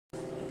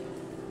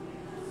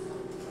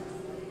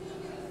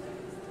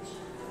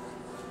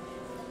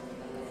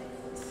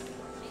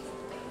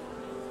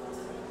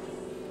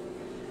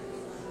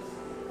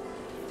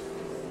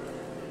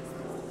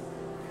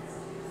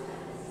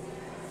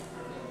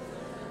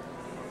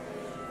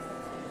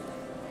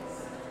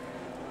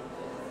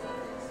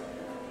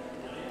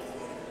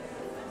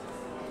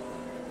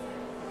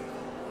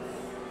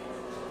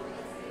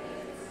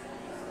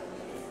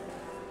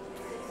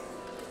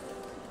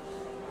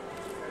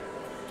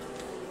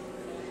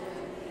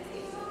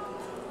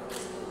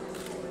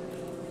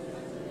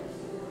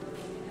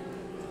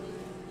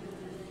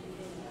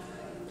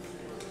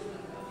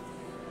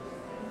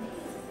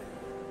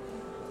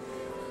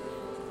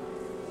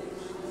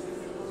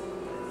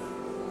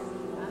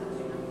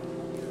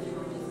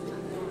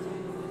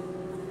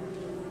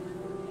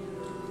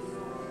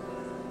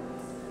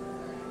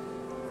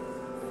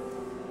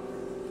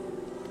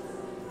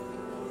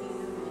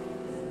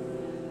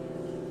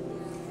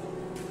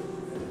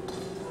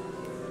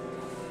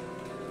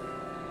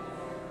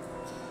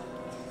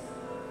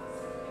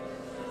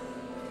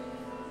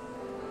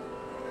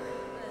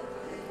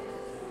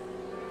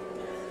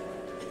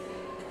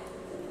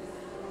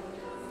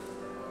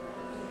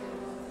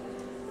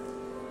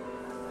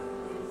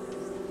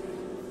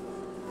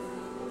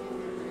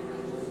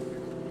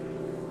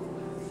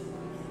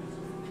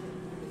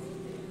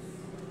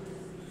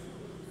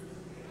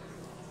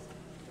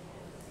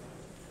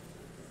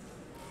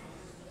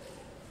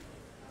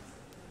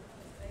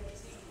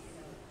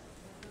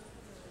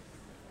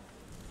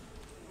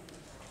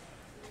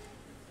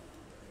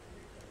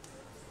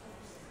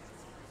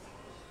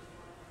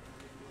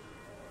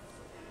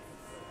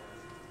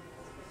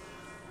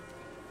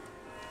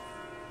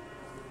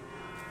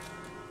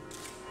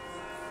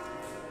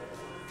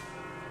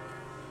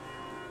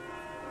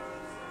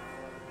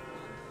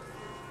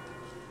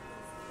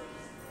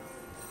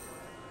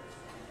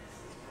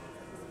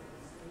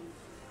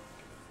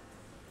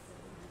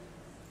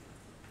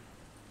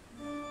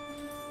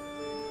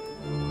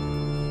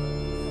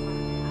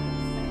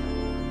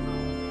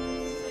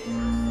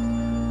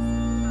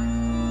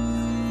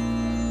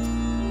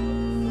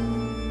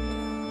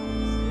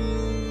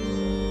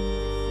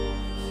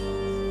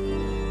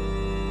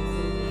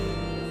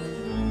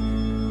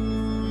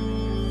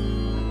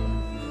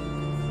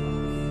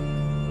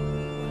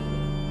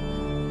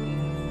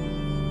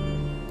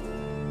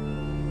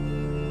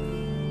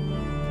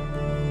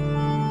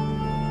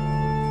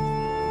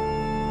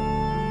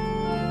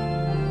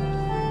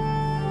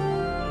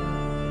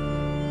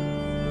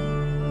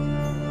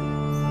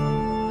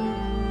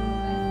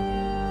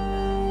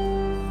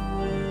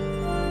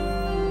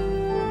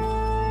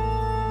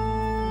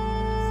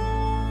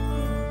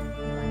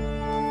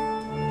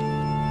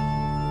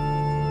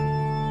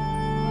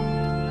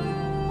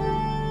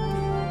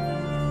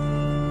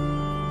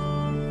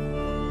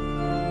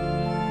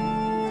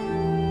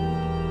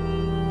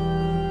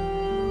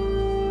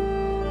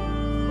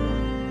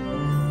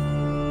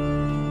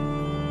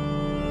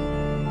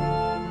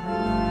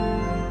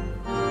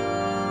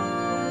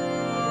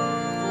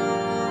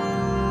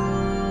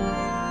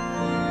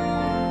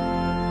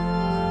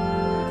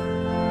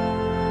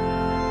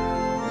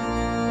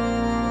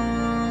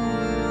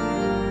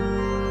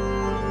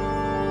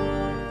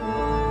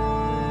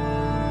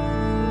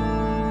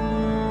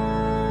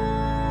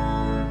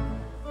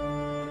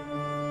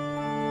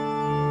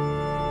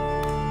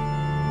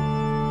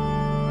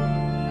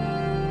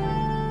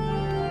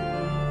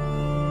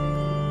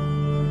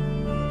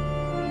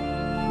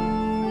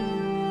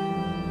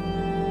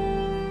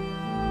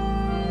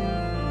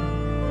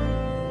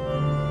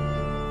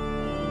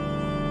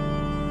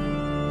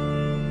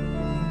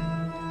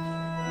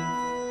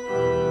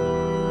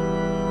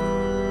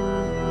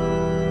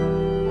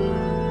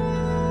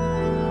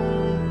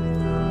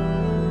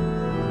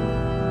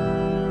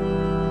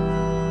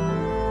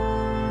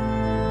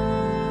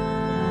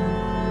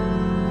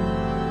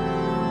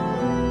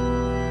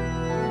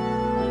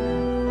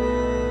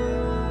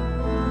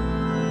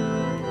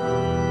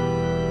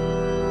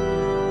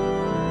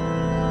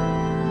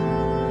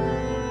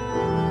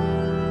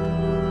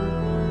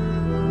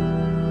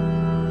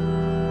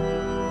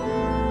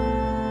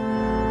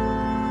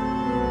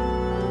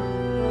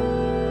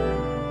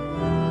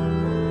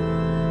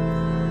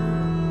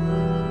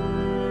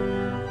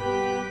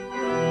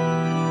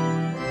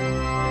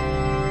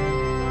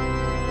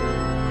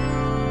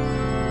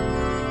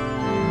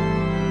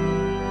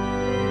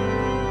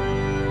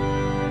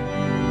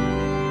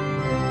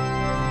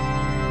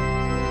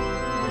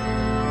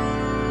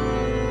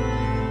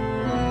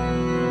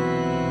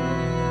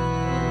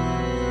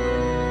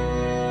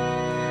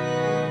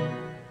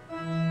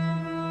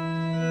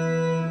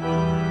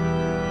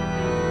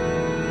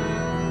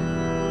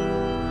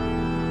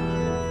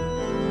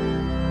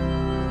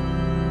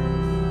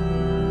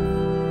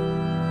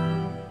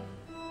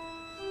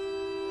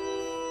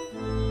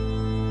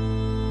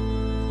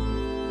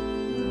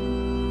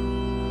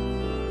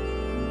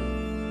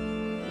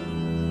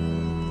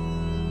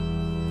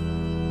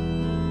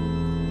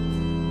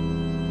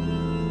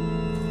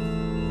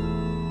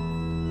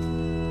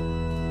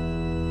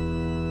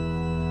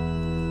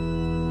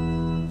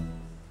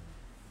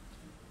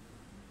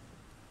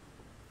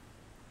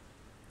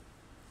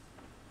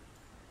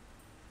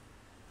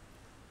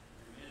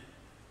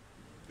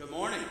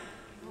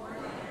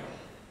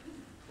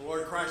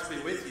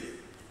Christ be with you.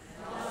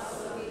 And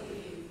also with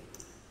you.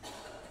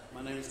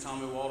 My name is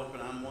Tommy Waldrop,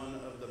 and I'm one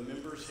of the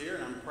members here,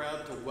 and I'm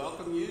proud to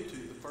welcome you to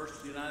the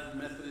First United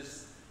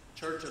Methodist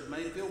Church of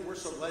Mayfield. We're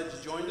so glad you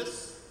joined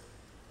us,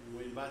 and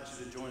we invite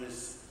you to join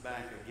us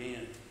back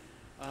again.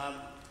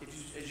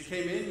 As you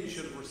came in, you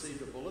should have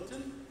received a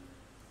bulletin.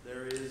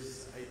 There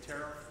is a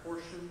tariff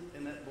portion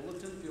in that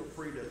bulletin. Feel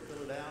free to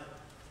fill it out.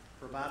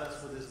 Provide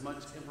us with as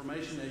much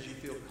information as you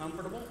feel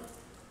comfortable,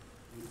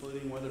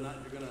 including whether or not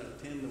you're going to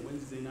attend the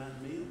Wednesday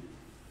night meal.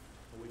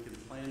 So we can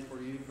plan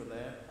for you for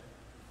that.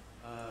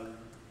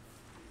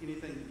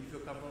 Anything that you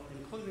feel comfortable,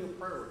 including a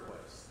prayer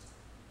request.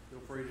 Feel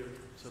free to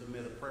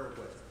submit a prayer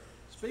request.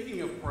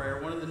 Speaking of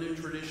prayer, one of the new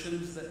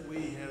traditions that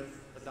we have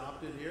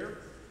adopted here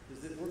is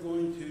that we're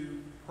going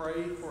to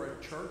pray for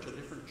a church, a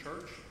different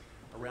church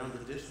around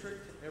the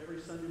district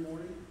every Sunday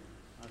morning.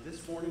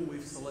 This morning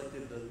we've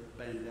selected the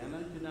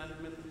Bandana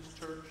United Methodist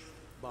Church.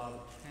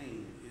 Bob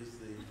Kane is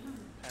the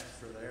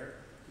pastor there.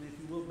 And if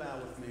you will bow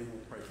with me,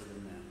 we'll pray for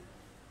them now.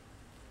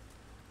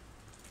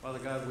 Father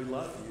God, we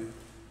love you.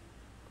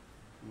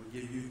 And we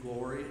give you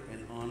glory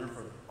and honor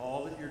for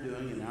all that you're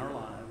doing in our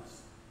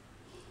lives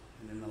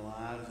and in the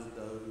lives of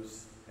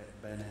those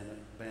at Bandana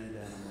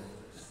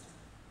Methodist.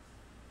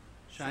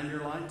 Shine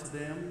your light to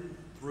them,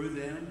 through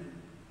them,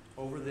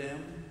 over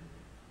them.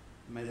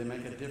 May they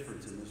make a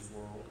difference in this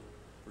world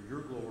for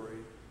your glory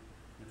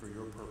and for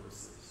your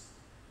purposes.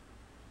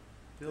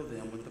 Fill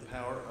them with the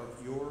power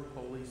of your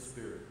Holy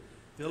Spirit.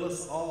 Fill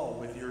us all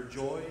with your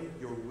joy,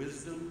 your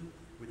wisdom,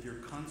 with your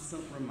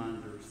constant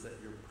reminders that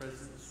your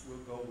presence will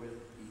go with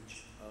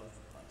each of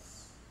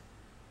us.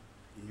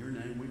 In your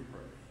name we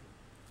pray.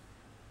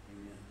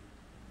 Amen.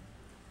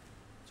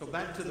 So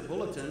back to the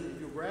bulletin.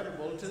 If you'll grab a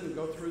bulletin and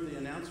go through the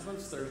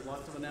announcements, there's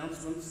lots of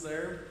announcements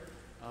there.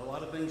 A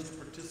lot of things to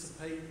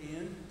participate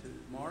in, to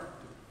mark,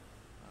 to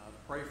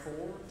pray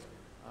for.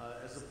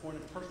 As a point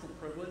of personal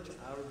privilege,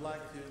 I would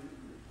like to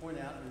point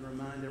out and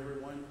remind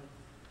everyone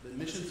the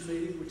missions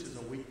meeting, which is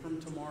a week from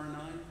tomorrow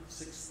night,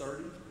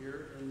 6:30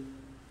 here in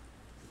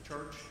the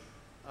church.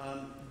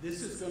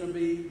 This is going to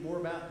be more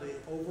about the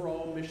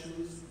overall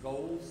missions,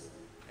 goals,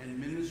 and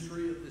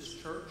ministry of this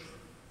church.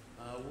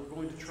 We're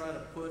going to try to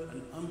put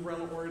an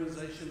umbrella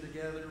organization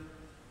together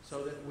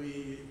so that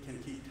we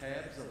can keep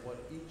tabs of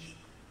what each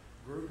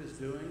group is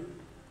doing,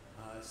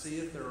 see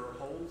if there are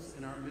holes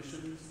in our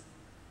missions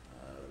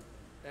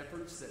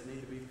efforts that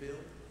need to be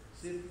filled,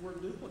 see if we're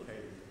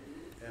duplicating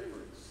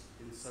efforts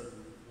in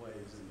certain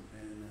ways,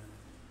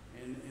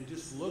 and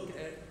just look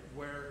at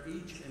where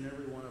each and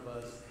every one of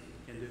us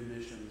can do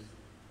missions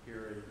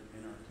here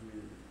in our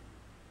community.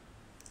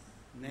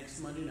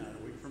 Next Monday night,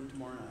 a week from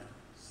tomorrow night,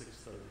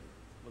 6:30.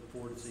 Look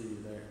forward to seeing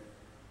you there.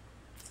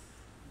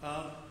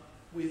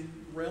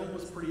 Realm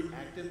was pretty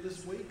active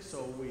this week,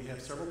 so we have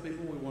several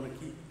people we want to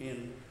keep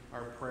in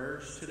our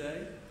prayers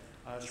today.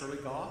 Shirley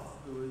Goff,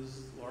 who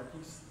is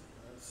Larky's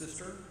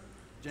sister.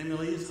 Jamie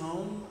Lee is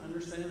home,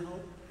 understand,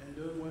 hope, and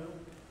doing well.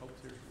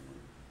 Hope's here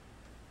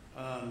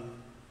somewhere.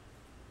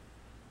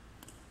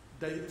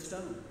 David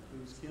Stone,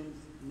 who's Kim's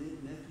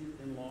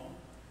nephew-in-law,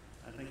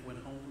 I think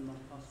went home from the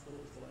hospital,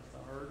 is the last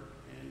I heard,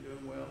 and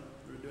doing well,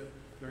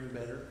 doing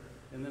better.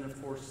 And then,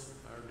 of course,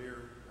 our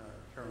dear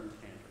Carolyn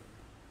Cantor.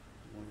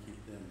 We want to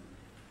keep them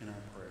in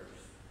our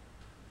prayers.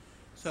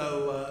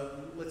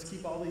 So let's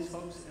keep all these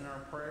folks in our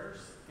prayers,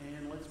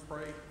 and let's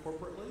pray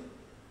corporately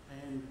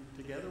and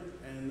together,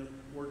 and the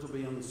words will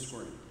be on the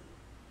screen.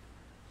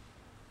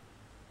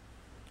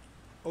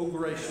 O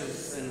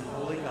gracious and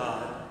holy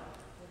God,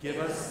 give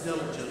us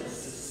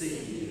diligence to see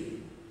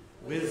you,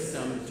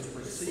 wisdom to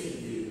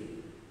perceive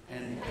you,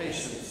 and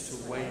patience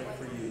to wait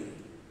for you.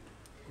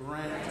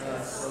 Grant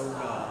us, O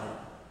God,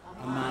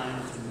 a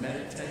mind to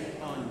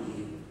meditate on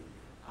you,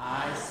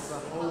 eyes to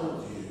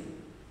behold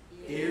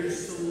you,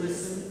 ears to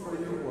listen for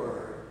your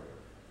word,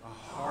 a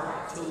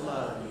heart to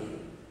love you,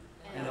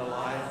 and a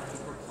life to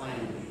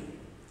proclaim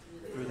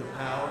you, through the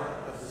power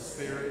of the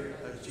Spirit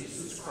of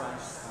Jesus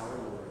Christ our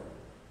Lord.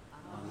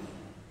 Amen.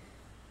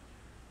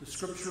 The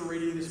scripture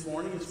reading this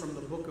morning is from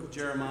the book of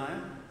Jeremiah,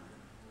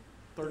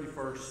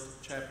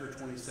 31st chapter,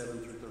 27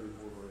 through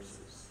 34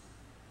 verses.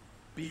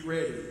 Be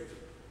ready,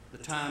 the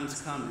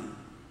time's coming,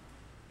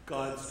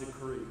 God's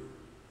decree,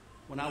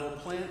 when I will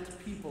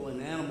plant people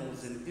and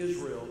animals in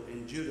Israel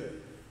and Judah,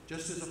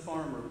 just as a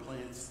farmer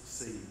plants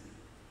seed.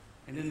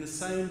 And in the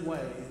same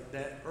way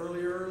that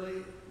earlier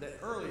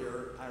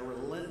I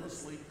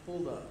relentlessly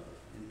pulled up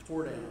and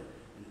tore down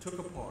and took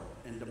apart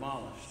and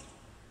demolished,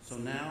 so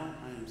now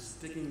I am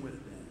sticking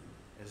with them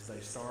as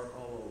they start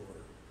all over,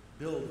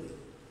 building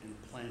and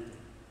planting.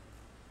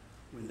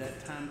 When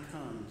that time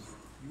comes,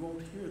 you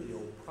won't hear the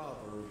old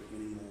proverb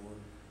anymore,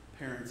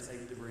 parents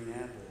ate the green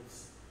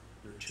apples,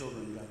 their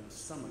children got the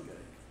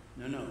stomachache.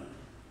 No.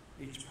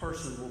 Each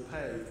person will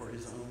pay for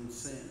his own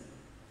sin.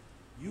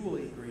 You will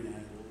eat green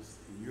apples,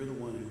 and you're the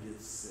one who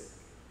gets sick.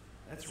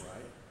 That's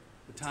right.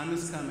 The time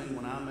is coming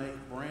when I make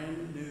a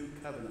brand new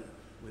covenant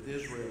with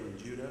Israel and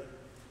Judah.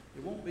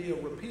 It won't be a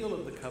repeal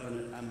of the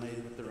covenant I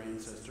made with their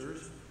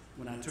ancestors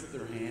when I took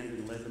their hand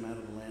and led them out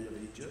of the land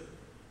of Egypt.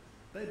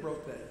 They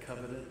broke that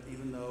covenant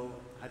even though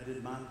I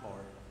did my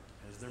part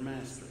as their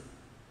master.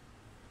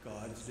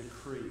 God's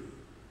decree.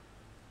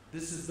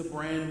 This is the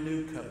brand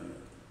new covenant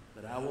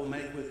that I will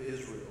make with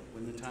Israel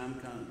when the time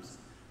comes.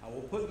 I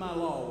will put my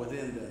law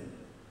within them,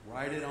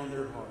 write it on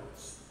their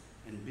hearts,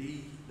 and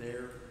be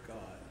their God.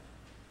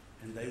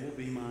 And they will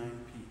be my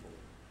people.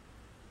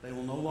 They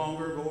will no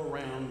longer go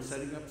around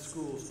setting up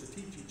schools to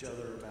teach each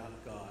other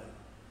about God.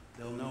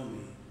 They'll know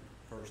me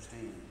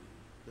firsthand.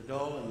 The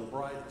dull and the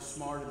bright, the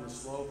smart and the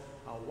slow,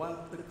 I'll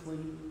wipe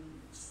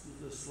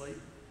the slate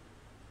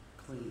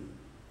clean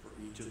for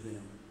each of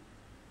them.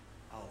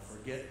 I'll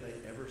forget they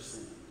ever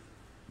sinned.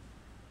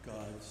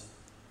 God's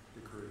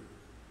decree.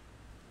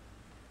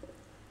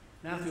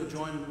 Now if you'll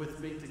join with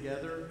me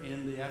together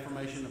in the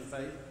affirmation of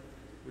faith,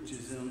 which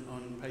is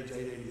on page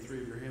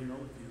 883 of your hymnal,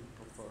 if you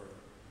prefer.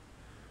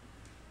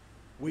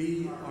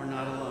 We are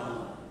not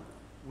alone.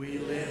 We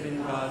live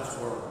in God's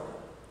world.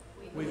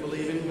 We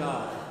believe in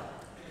God,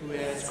 who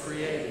has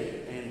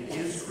created and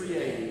is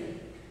creating,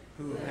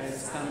 who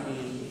has come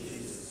in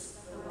Jesus,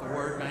 the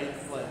Word made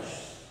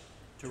flesh,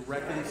 to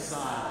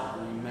reconcile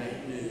and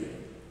make new,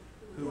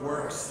 who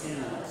works in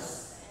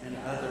us and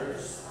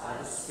others by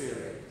the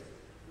Spirit.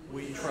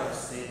 We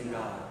trust in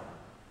God.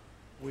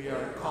 We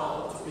are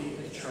called to be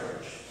the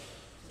church,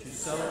 to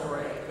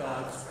celebrate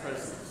God's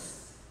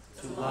presence,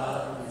 to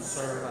love and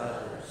serve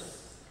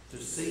others, to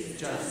seek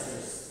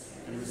justice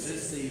and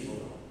resist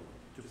evil,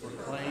 to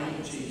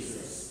proclaim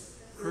Jesus,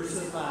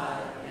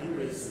 crucified and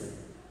risen,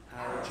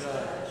 our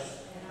judge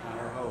and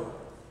our hope.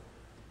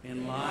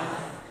 In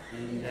life,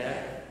 in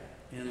death,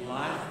 in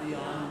life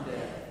beyond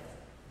death,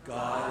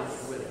 God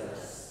is with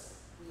us.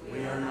 We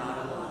are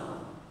not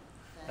alone.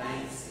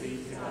 Thanks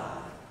be to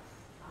God.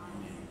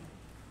 Amen.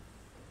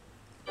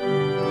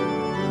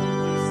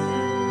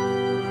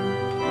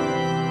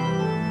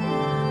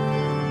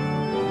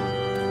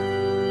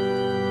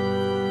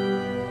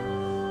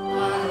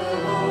 I, the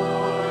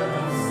Lord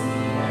of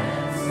sea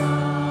and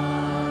sky,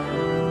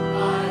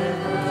 I have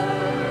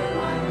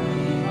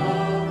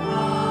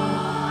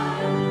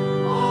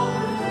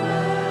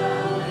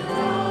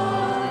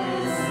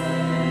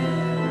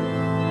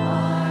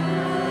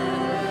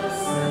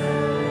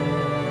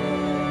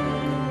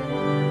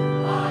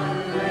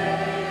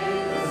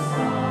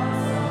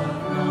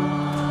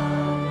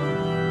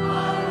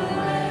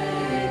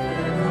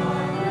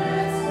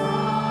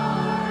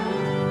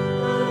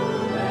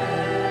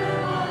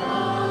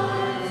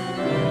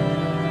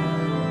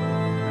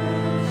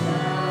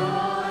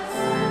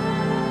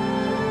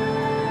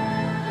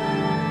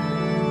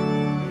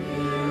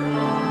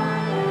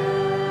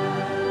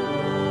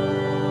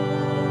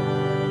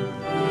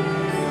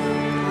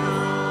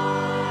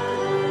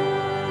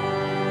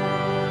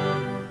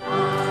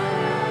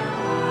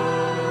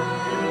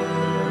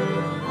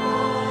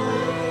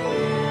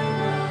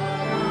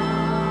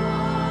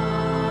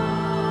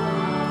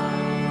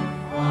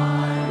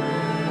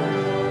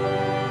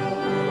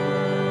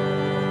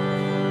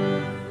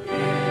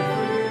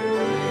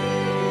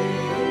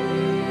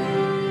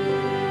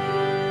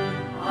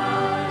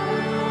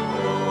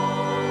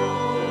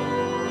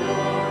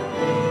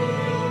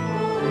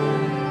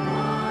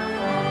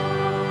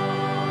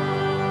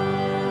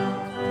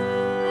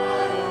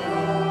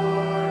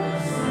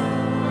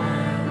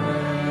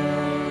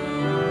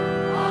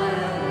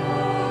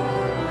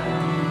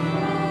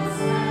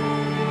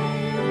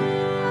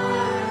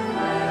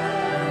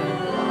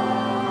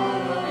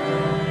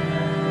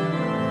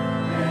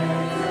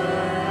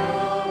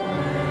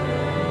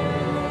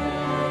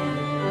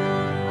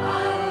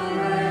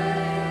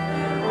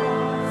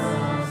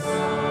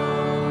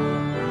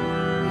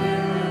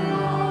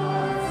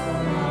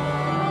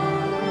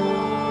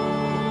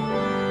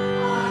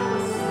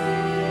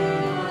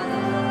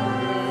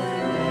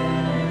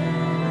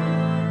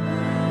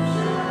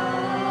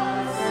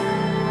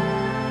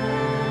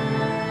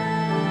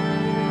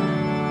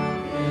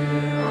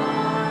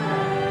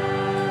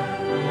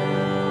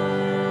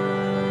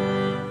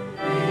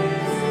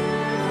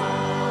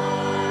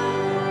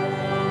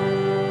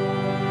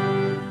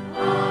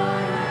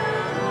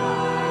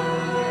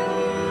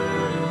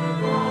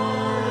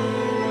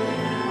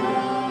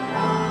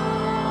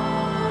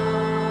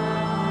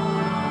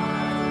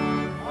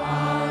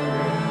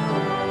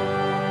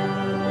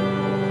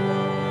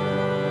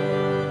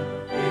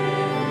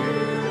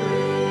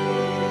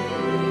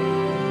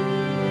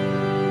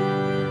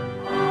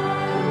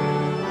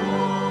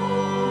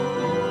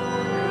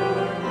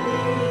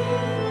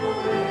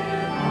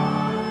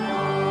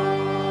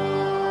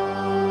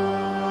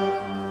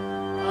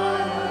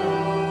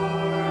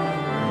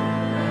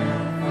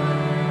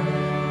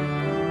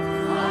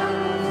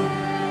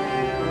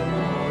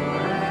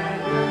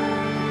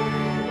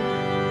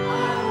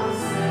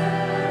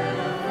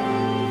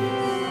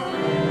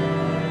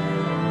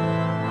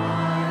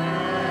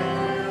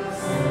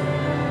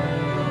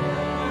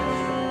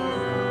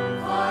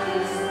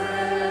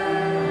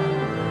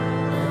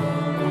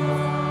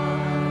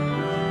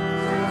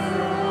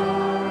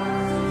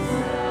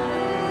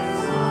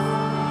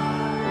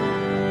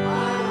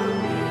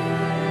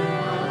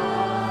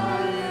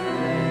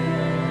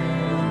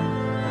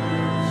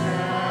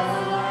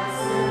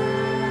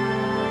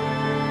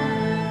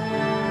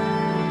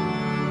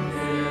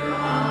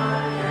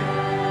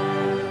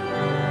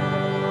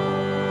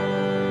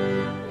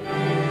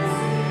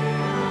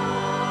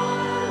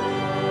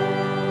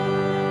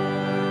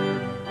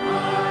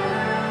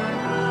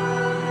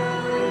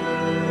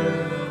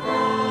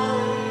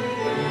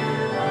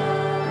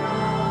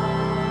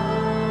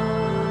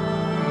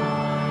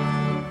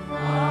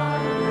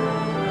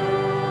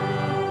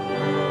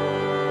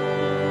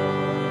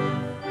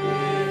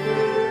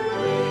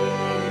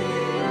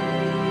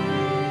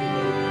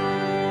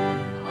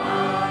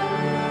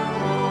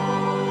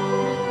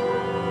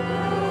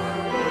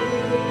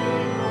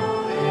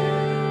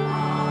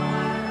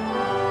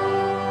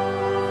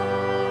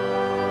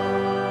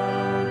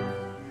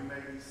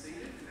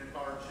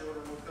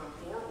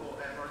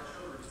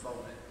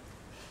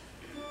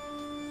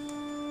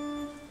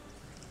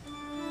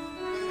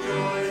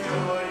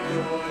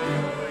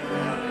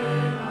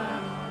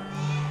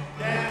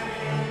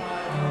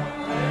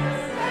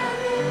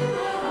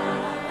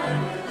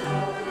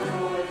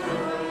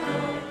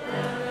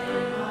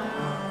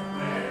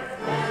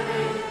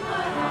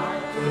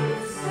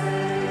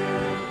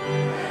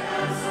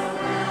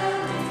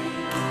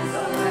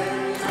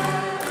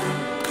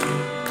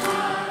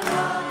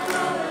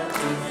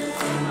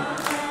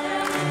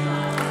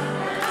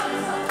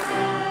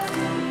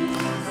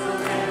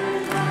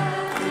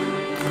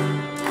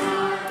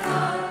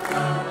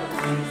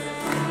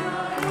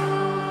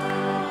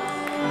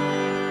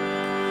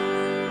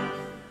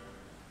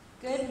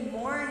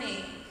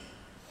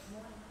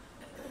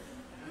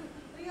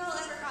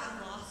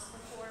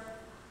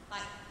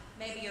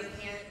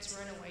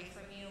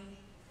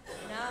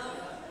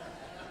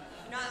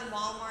in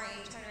Walmart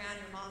and you turn around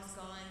and your mom's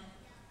gone?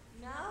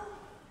 No?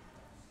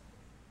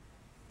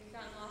 You've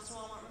gotten lost in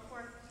Walmart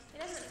before? It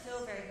doesn't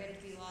feel very good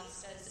to be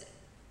lost, does it?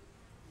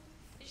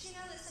 Did you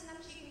know that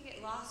sometimes you can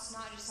get lost,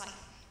 not just like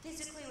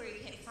physically where you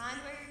can't find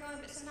where you're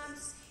going, but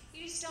sometimes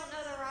you just don't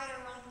know the right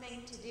or wrong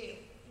thing to do,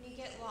 and you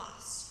get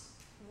lost?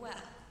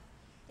 Well,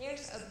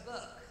 there's a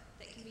book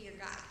that can be your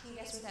guide. Can you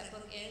guess what that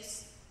book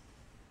is?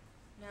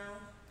 No?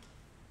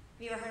 Have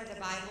you ever heard of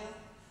the Bible?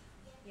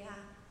 Yeah.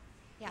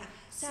 Yeah.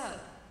 So,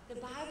 the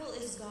Bible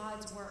is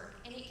God's Word,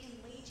 and it can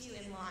lead you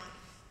in life.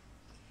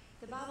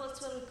 The Bible is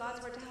filled with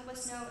God's Word to help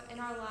us know in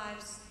our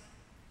lives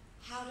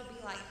how to be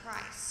like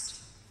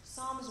Christ.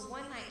 Psalms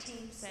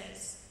 119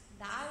 says,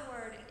 "Thy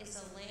word is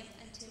a lamp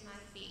unto my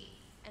feet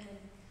and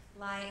a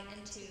light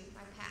unto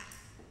my path."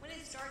 When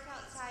it's dark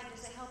outside,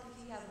 does it help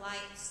if you have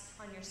lights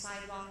on your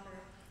sidewalk or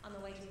on the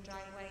way to the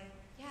driveway?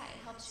 Yeah,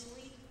 it helps you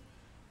lead.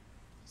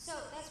 So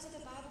that's what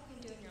the Bible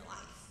can do in your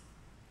life.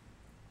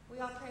 Will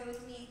you all pray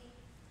with me?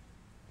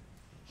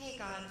 Hey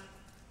God,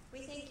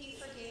 we thank you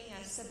for giving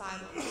us the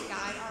Bible to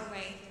guide our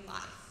way through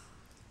life.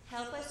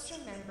 Help us to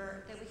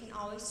remember that we can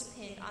always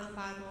depend on the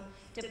Bible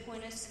to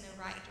point us in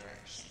the right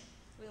direction.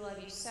 We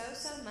love you so,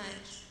 so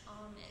much.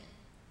 Amen.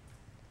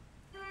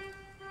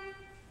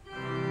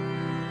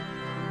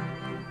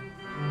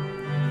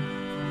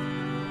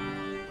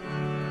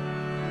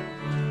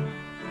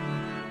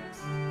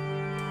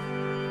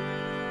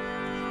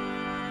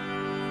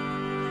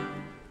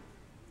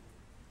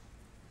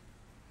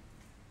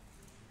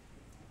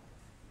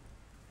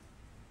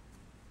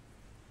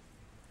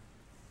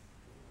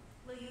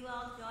 Will you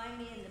all join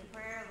me in the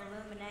prayer of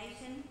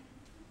illumination?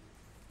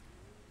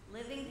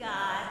 Living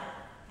God,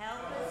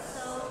 help us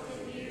so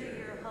to hear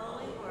your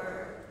holy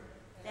word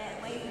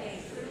that we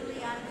may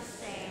truly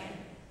understand,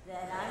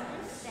 that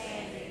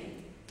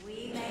understanding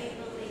we may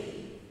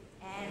believe,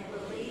 and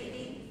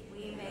believing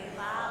we may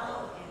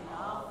follow in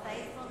all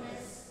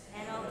faithfulness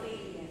and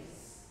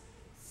obedience,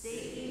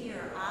 seeking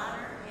your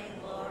honor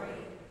and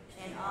glory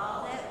in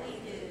all that we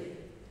do,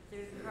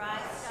 through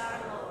Christ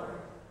our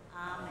Lord.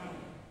 Amen.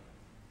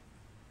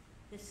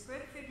 The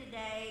scripture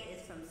today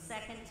is from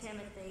 2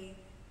 Timothy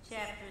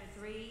chapter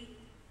 3,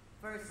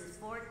 verses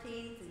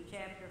 14 through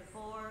chapter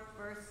 4,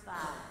 verse 5.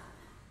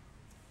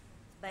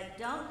 But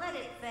don't let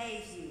it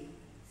faze you.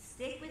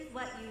 Stick with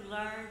what you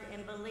learned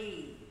and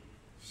believed,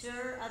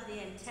 sure of the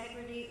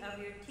integrity of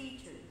your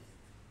teachers.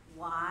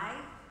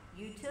 Why?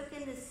 You took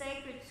in the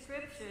sacred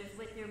scriptures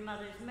with your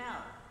mother's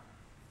milk.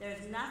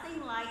 There's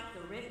nothing like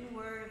the written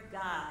word of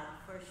God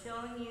for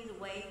showing you the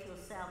way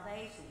to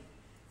salvation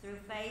through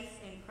faith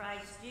in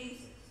Christ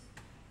Jesus.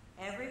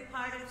 Every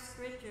part of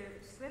Scripture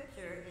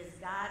is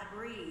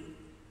God-breathed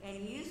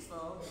and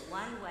useful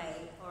one way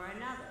or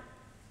another,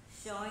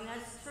 showing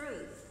us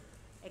truth,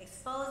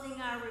 exposing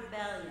our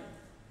rebellion,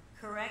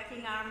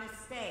 correcting our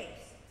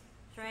mistakes,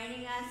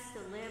 training us to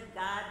live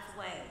God's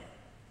way.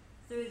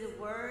 Through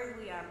the Word,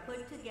 we are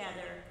put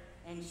together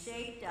and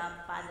shaped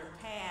up by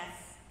the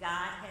tasks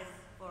God has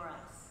for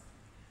us.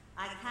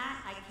 I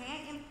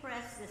can't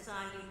impress this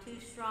on you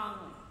too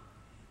strongly.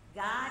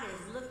 God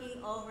is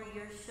looking over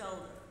your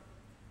shoulder.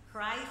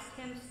 Christ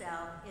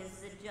himself is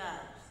the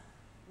judge,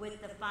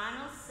 with the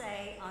final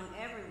say on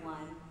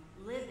everyone,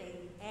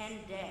 living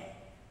and dead.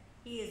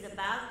 He is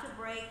about to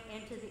break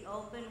into the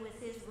open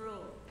with his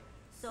rule.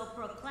 So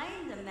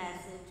proclaim the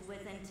message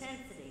with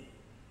intensity.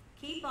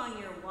 Keep on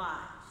your watch.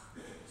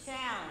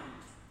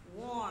 Challenge,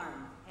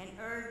 warn, and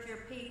urge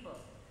your people.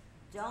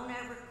 Don't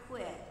ever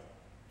quit.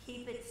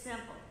 Keep it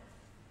simple.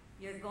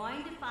 You're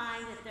going to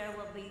find that there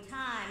will be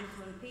times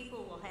when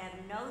people will have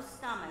no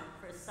stomach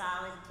for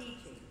solid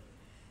teaching.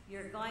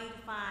 You're going to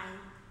find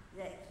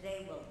that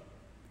they will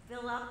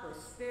fill up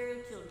with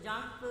spiritual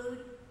junk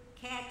food,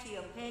 catchy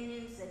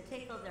opinions that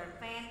tickle their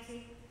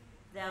fancy.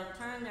 They'll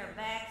turn their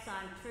backs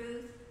on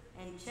truth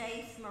and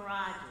chase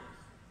mirages.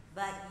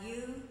 But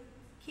you,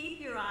 keep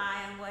your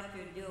eye on what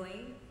you're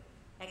doing.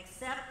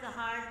 Accept the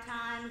hard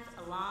times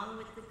along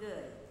with the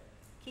good.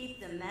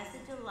 Keep the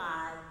message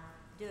alive.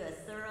 Do a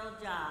thorough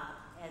job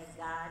as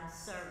God's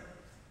servant.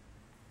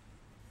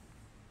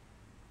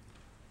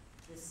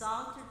 The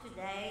Psalter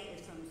today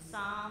is from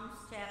Psalms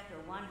chapter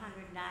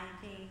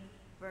 119,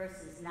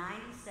 verses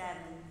 97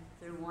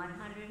 through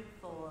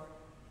 104.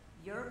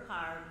 Your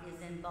part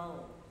is in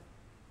bold.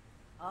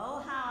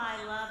 Oh, how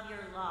I love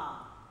your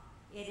law.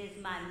 It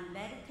is my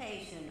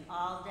meditation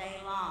all day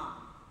long.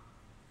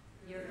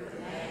 Your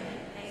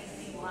commandment makes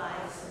me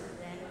wiser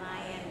than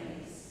my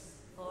enemies,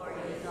 for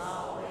it is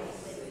always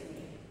with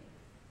me.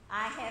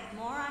 I have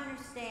more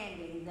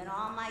understanding than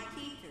all my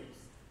teachers,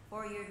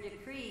 for your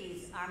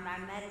decrees are my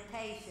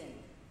meditation.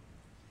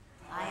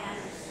 I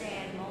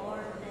understand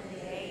more than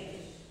the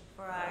ages,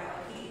 for I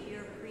keep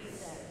your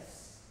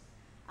precepts.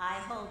 I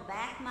hold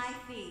back my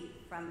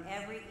feet from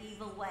every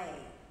evil way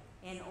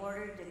in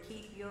order to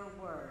keep your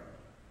word.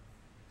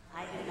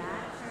 I do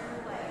not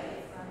turn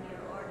away from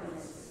your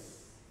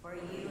ordinances, for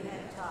you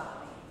have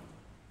taught me.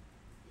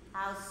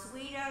 How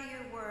sweet are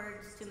your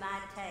words to my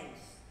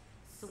taste,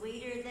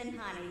 sweeter than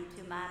honey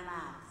to my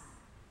mouth.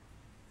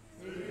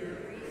 Through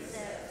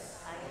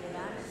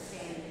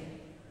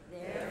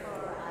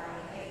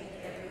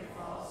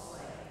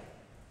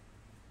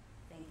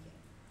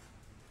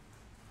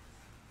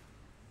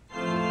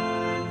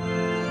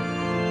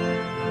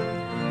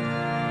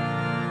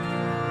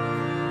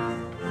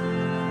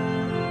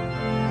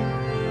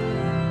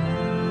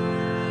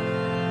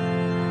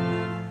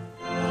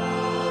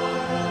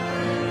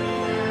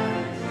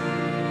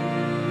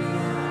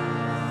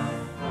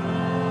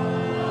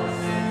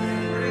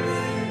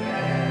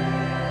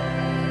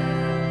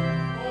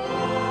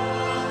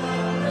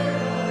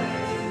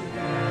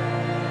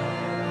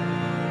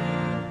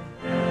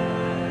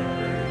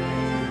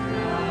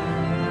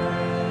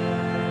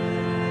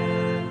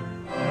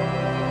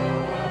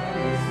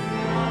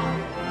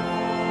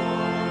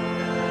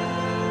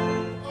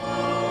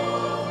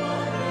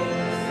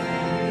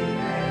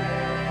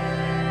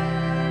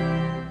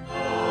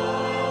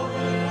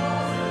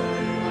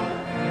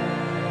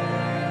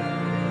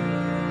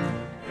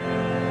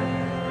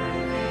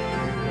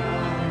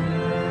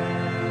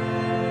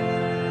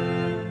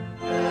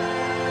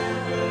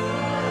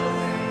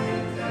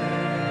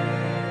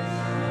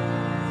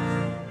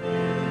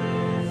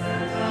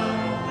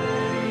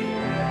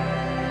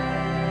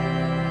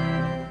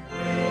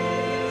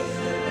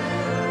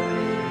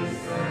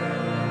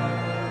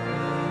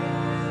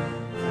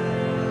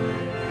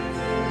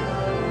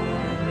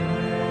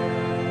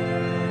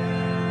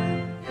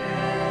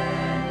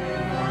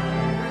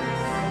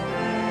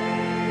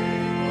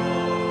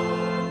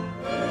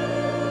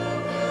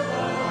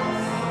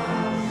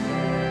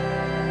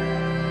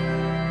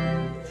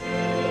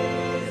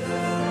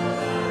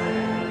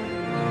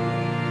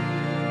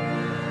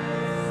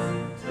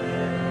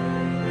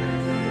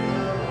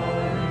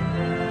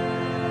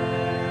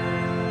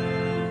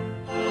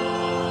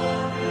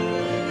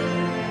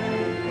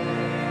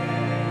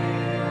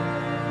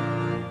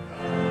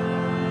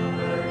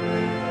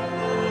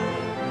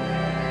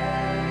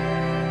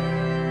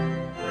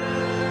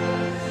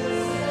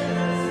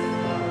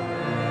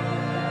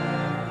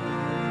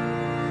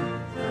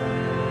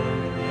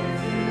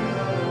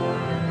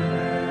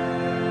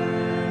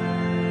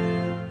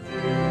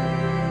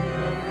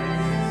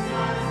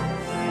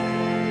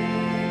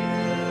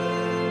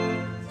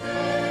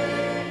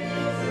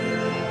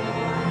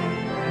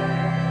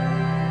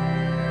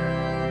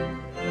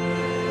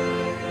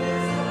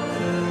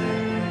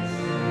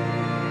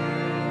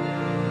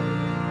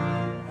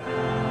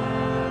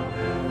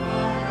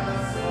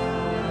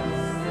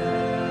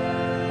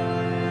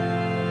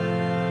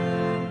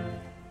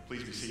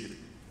Please be seated.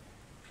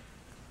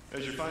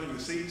 As you're finding the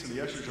seats and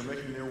the ushers are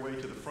making their way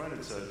to the front,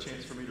 it's a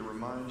chance for me to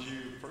remind you,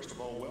 first of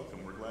all,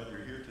 welcome. We're glad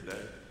you're here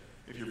today.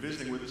 If you're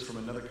visiting with us from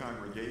another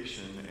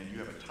congregation and you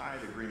have a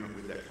tithe agreement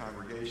with that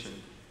congregation,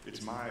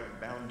 it's my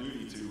bound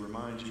duty to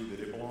remind you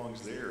that it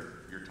belongs there,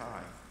 your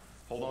tithe.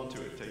 Hold on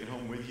to it. Take it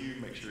home with you.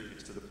 Make sure it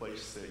gets to the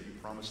place that you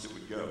promised it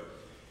would go.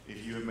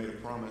 If you have made a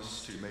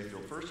promise to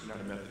Mayfield First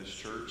United Methodist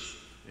Church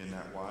in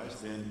that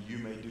wise, then you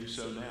may do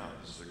so now.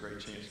 This is a great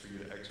chance for you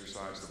to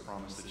exercise the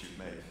promise that you've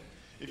made.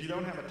 If you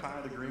don't have a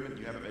tithe agreement,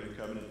 you haven't made a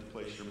covenant to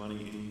place your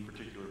money in any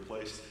particular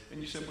place, and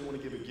you simply want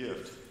to give a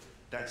gift,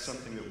 that's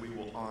something that we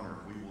will honor.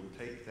 We will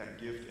take that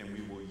gift and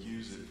we will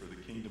use it for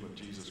the kingdom of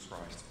Jesus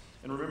Christ.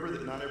 And remember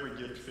that not every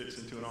gift fits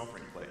into an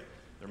offering plate.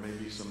 There may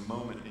be some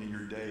moment in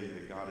your day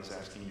that God is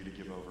asking you to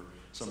give over,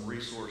 some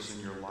resource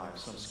in your life,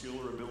 some skill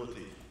or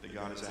ability that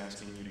God is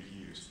asking you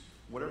to use.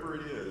 Whatever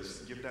it is,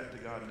 give that to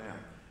God now.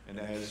 And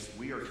as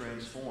we are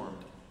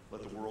transformed,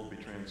 let the world be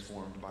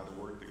transformed by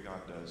the work that God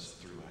does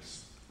through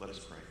us. Let us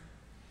pray.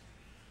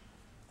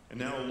 And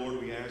now, O Lord,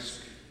 we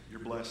ask your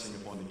blessing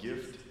upon the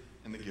gift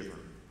and the giver.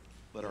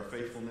 Let our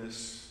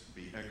faithfulness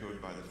be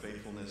echoed by the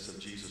faithfulness of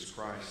Jesus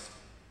Christ,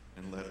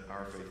 and let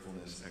our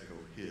faithfulness echo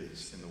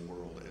his in the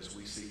world as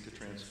we seek to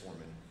transform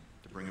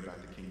it, to bring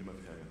about the kingdom of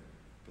heaven.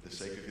 For the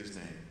sake of his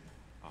name,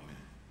 amen.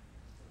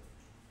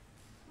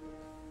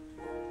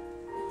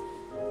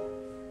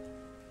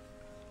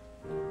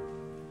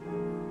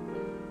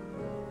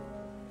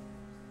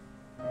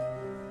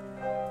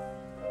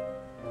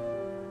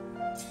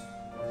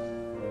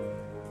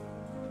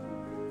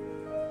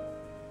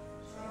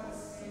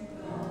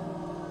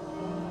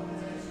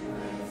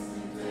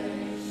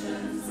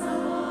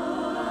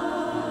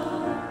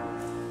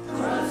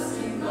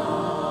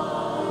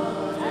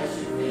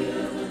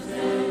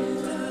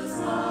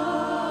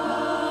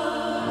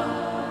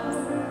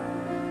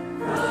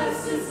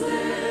 Christ is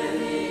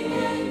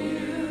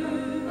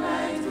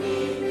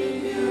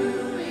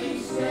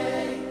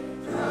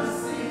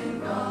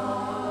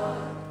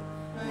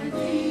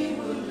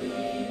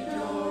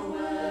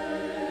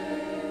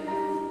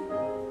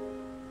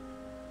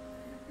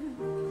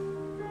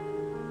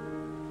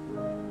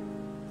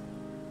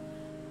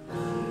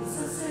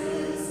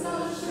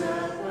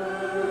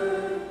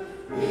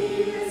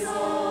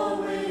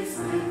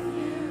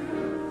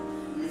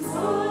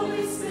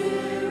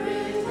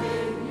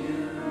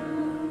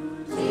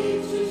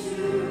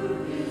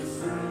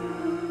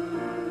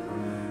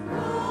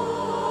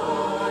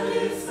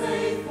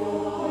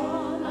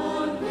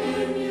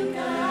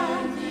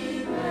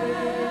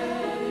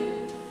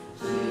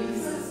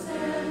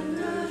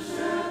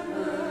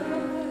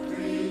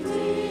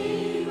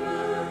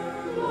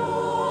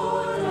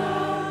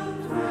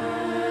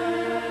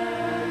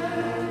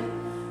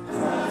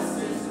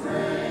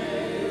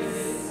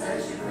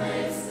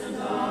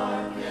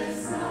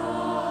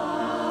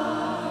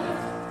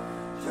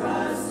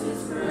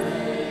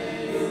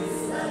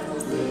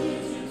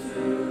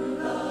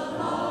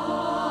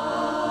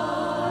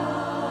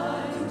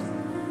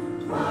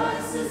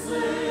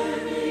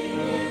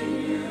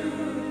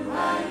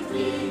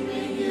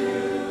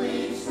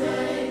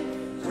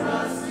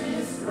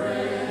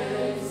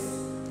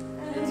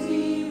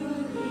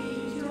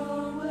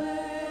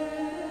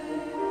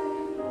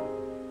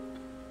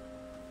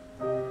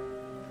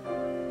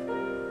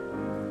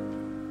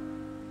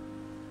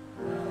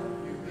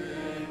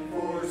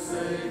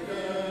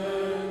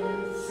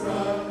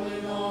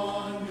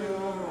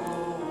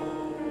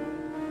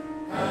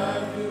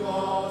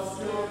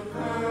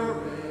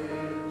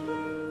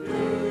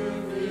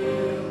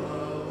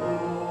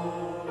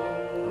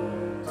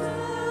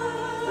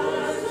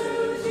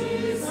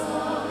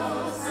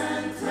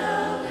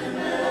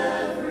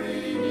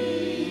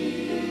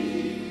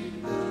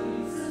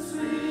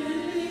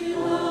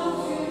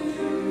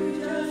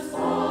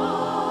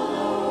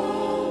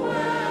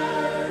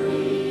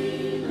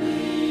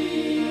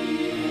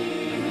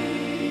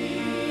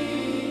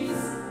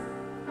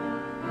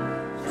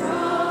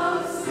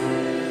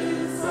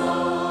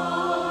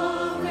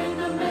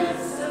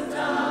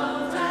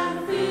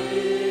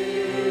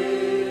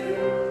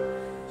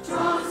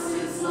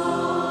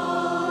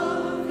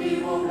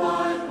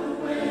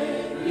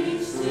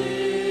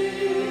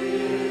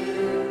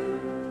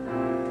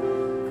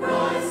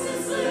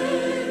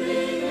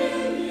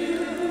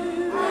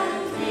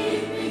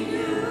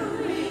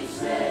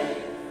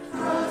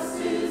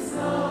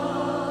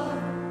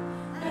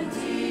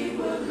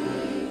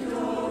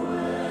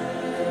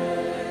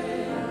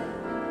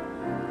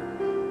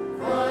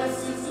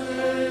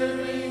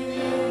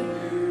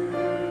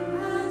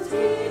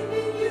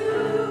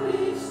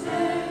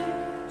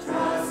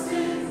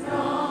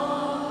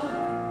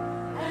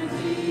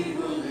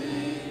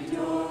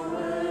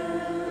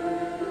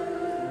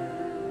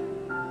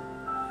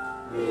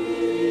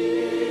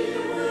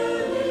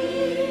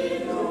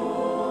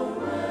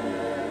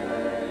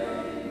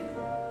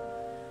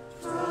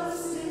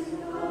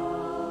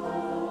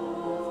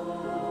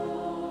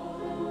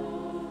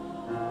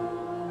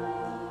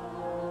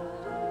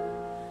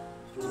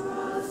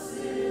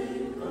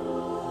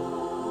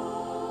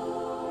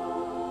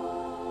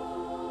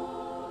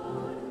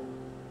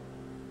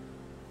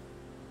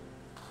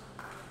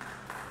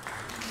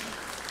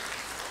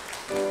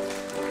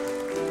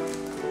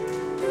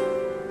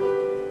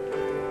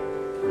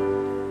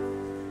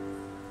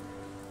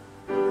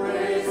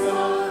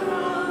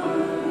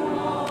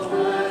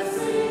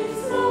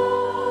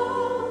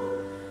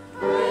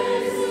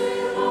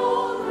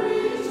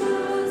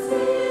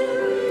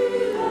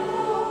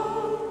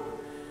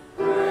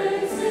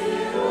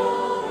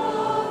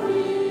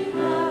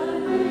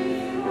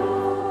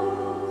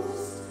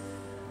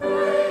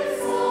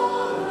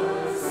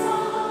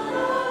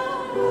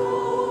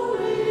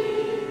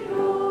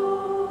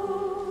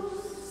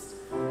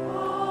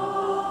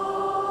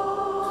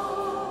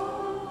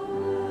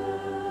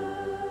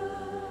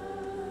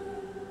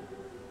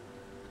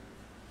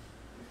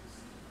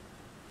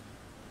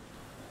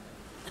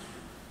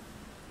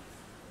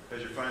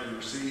you're finding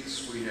your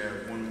seats, we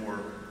have one more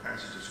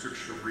passage of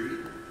Scripture to read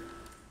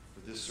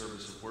for this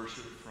service of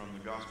worship from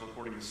the Gospel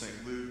according to St.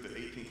 Luke, the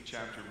 18th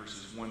chapter,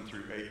 verses 1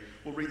 through 8.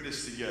 We'll read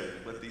this together.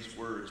 Let these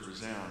words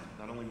resound,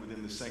 not only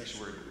within the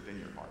sanctuary, but within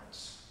your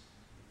hearts.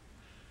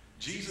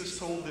 Jesus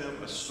told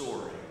them a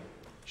story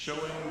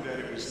showing that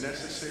it was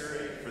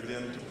necessary for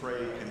them to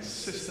pray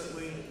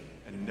consistently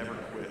and never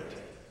quit.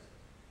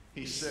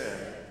 He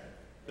said,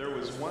 "There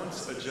was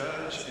once a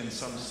judge in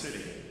some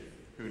city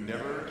who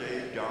never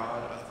gave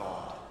God a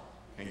thought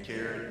and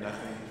cared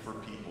nothing for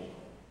people.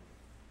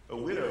 A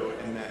widow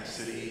in that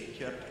city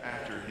kept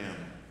after him.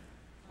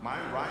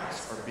 'My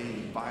rights are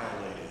being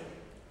violated.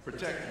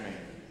 Protect me.'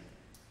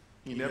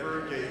 He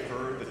never gave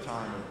her the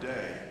time of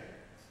day.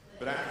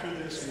 But after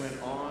this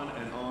went on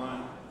and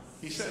on,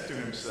 he said to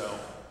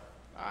himself,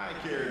 'I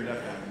care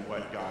nothing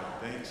what God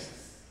thinks,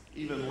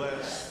 even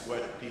less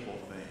what people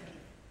think.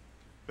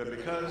 But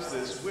because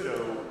this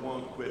widow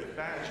won't quit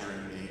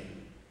badgering me,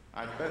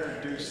 I'd better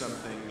do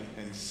something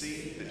and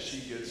see that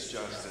she gets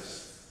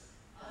justice.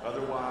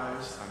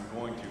 Otherwise, I'm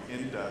going to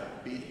end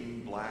up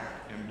beaten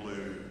black and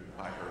blue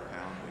by her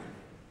pounding.'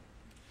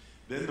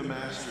 Then the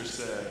master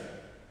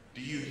said,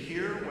 'Do you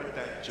hear what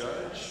that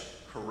judge,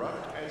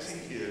 corrupt as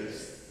he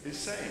is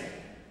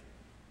saying?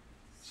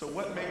 So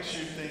what makes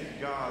you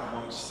think God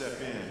won't step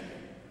in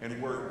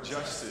and work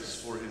justice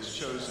for his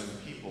chosen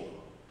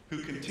people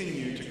who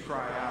continue to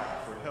cry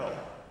out for help?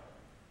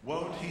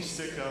 Won't he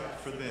stick up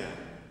for them?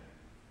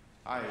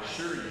 I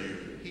assure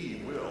you,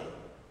 he will.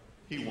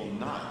 He will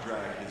not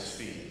drag his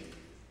feet.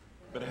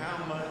 But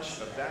how much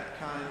of that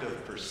kind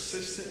of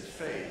persistent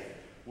faith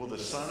will the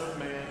Son of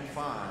Man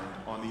find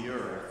on the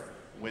earth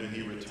when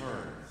he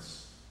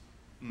returns?'"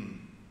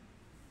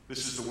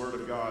 This is the word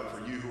of God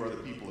for you who are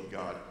the people of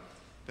God.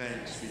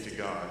 Thanks be to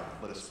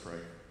God. Let us pray.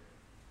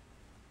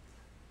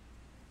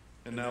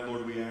 And now,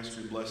 Lord, we ask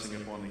your blessing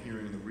upon the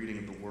hearing and the reading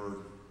of the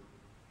word.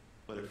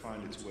 Let it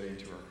find its way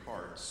into our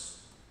hearts.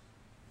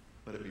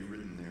 Let it be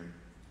written there.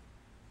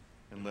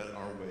 And let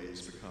our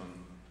ways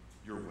become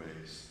your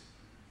ways.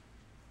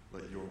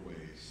 Let your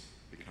ways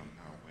become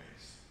our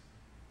ways.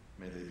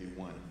 May they be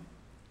one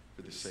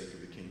for the sake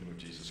of the kingdom of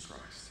Jesus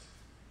Christ.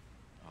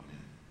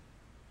 Amen.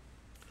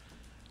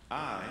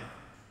 I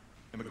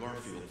am a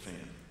Garfield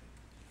fan.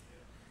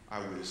 I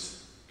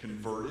was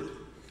converted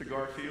to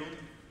Garfield.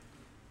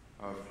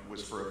 I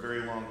was for a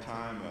very long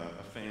time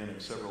a fan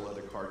of several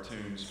other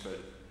cartoons, but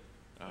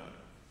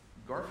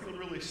Garfield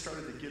really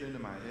started to get into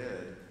my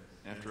head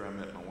after I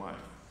met my wife.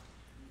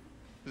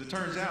 As it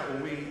turns out,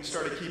 when we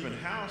started keeping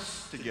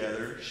house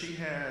together, she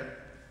had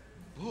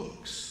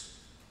books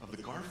of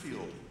the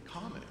Garfield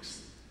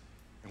comics.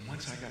 And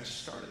once I got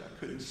started, I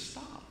couldn't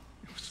stop.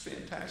 It was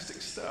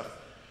fantastic stuff.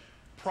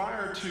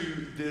 Prior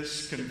to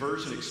this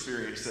conversion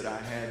experience that I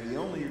had, the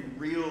only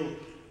real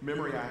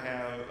memory I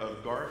have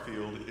of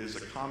Garfield is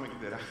a comic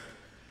that I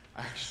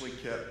actually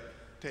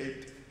kept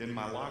taped in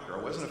my locker.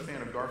 I wasn't a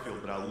fan of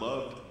Garfield, but I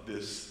loved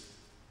this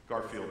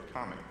Garfield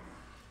comic.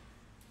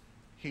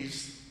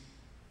 He's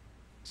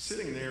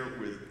sitting there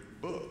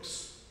with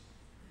books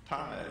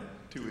tied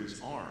to his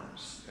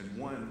arms and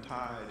one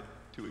tied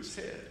to his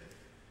head.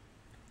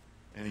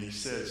 And he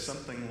says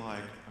something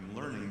like, "I'm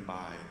learning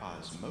by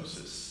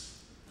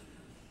osmosis."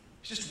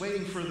 He's just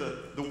waiting for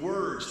the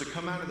words to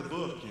come out of the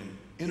book and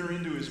enter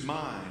into his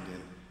mind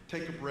and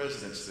take up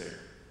residence there.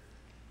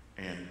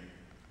 And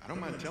I don't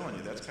mind telling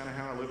you, that's kind of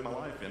how I lived my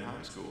life in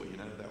high school. You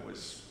know, that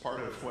was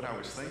part of what I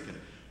was thinking.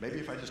 Maybe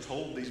if I just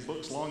hold these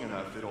books long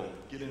enough, it'll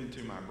get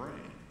into my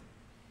brain.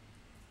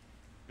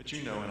 But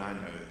you know, and I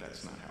know that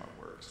that's not how it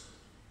works.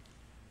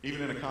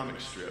 Even in a comic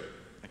strip,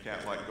 a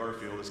cat like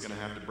Garfield is going to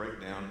have to break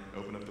down,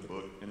 open up the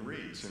book, and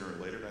read sooner or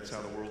later. That's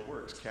how the world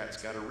works.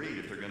 Cats got to read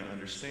if they're going to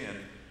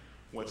understand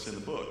what's in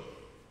the book.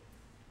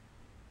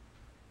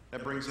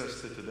 That brings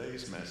us to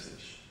today's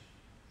message.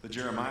 The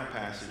Jeremiah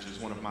passage is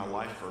one of my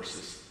life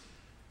verses.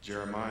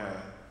 Jeremiah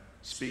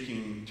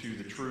speaking to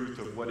the truth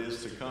of what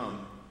is to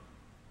come.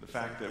 The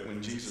fact that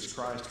when Jesus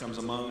Christ comes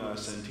among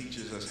us and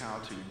teaches us how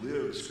to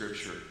live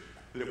Scripture,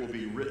 that it will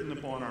be written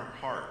upon our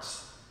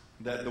hearts,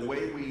 that the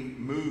way we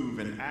move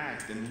and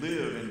act and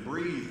live and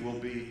breathe will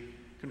be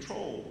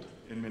controlled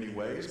in many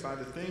ways by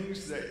the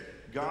things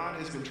that God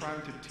has been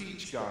trying to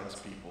teach God's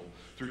people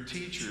through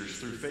teachers,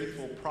 through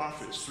faithful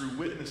prophets, through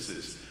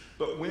witnesses.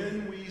 But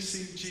when we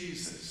see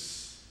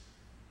Jesus,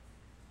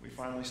 we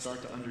finally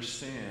start to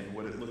understand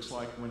what it looks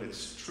like when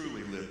it's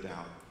truly lived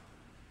out.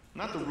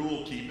 Not the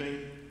rule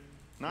keeping,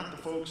 not the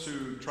folks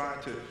who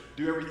try to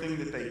do everything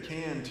that they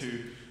can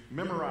to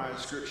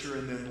memorize Scripture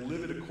and then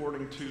live it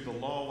according to the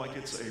law like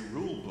it's a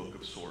rule book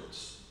of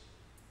sorts,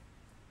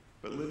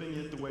 but living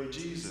it the way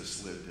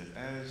Jesus lived it,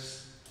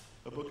 as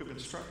a book of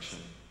instruction.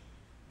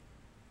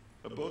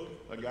 A book,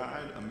 a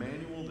guide, a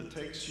manual that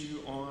takes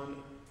you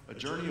on a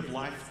journey of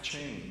life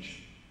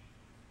change,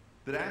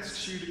 that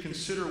asks you to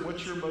consider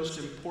what your most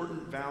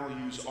important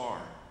values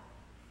are.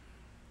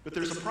 But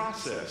there's a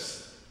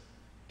process.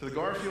 To the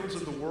Garfields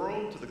of the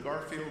world, to the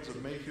Garfields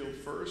of Mayfield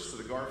first, to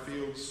the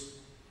Garfields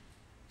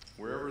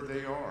wherever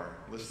they are,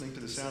 listening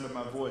to the sound of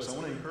my voice, I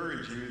want to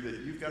encourage you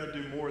that you've got to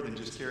do more than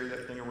just carry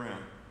that thing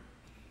around,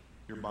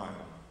 your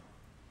Bible.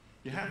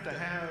 You have to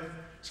have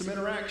some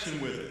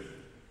interaction with it.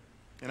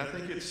 And I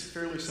think it's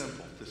fairly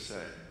simple to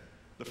say.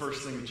 The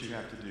first thing that you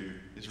have to do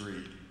is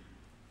read.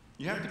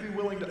 You have to be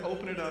willing to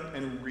open it up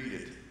and read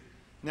it.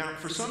 Now,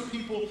 for some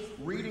people,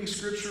 reading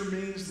Scripture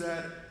means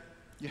that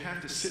you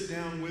have to sit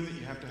down with it.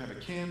 You have to have a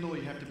candle.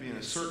 You have to be in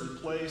a certain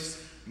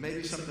place.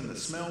 Maybe something that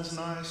smells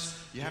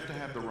nice. You have to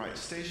have the right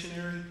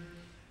stationery.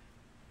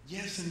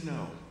 Yes and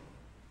no.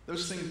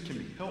 Those things can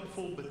be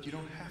helpful, but you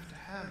don't have to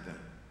have them.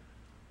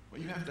 What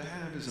you have to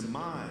have is a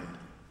mind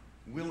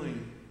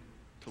willing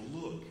to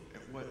look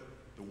at what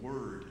the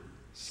Word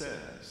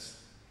says.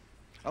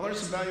 I learned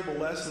some valuable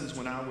lessons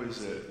when I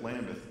was at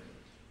Lambeth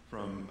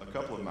from a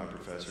couple of my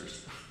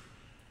professors.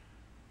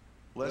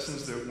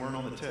 Lessons that weren't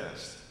on the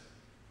test.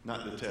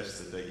 Not the test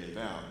that they gave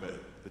out, but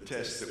the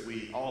test that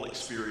we all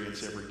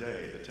experience every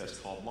day, the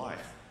test called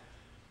life.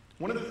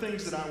 One of the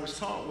things that I was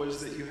taught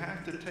was that you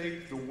have to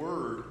take the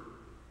Word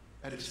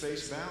at its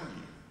face value,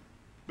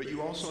 but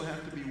you also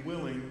have to be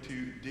willing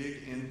to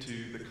dig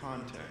into the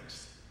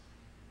context.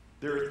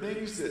 There are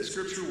things that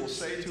Scripture will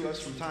say to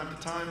us from time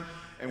to time,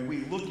 and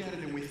we look at it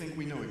and we think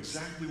we know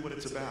exactly what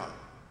it's about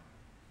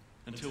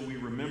until we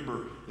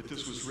remember that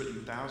this was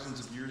written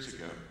thousands of years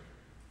ago.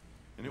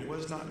 And it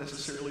was not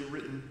necessarily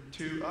written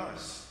to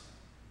us.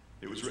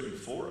 It was written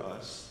for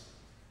us.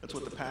 That's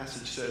what the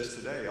passage says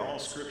today. All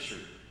Scripture,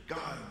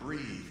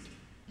 God-breathed,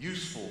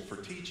 useful for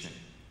teaching.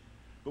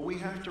 But we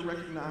have to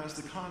recognize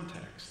the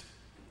context.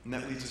 And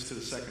that leads us to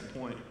the second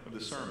point of the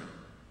sermon.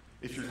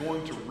 If you're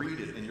going to read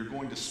it and you're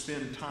going to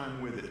spend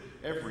time with it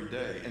every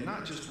day, and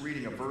not just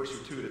reading a verse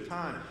or two at a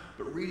time,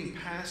 but reading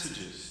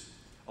passages,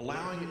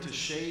 allowing it to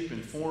shape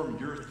and form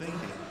your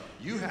thinking,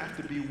 you have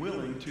to be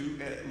willing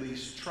to at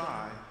least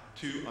try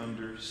to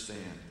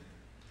understand.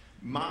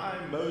 My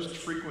most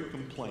frequent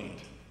complaint,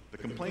 the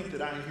complaint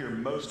that I hear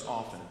most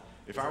often,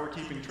 if I were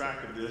keeping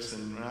track of this,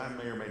 and I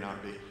may or may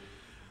not be,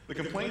 the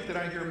complaint that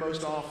I hear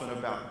most often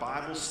about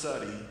Bible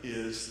study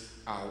is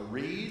I'll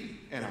read,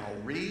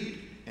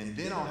 and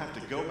then I'll have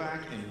to go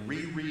back and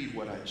reread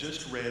what I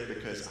just read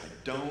because I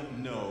don't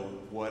know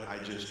what I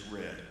just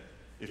read.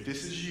 If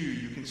this is you,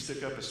 you can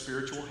stick up a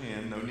spiritual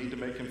hand. No need to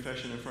make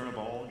confession in front of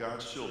all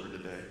God's children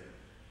today.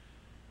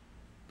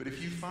 But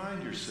if you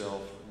find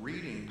yourself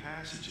reading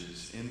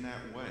passages in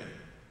that way,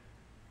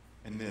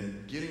 and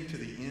then getting to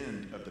the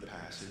end of the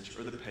passage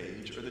or the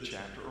page or the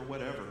chapter or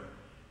whatever,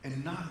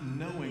 and not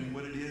knowing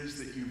what it is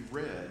that you've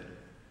read,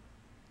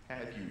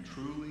 have you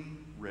truly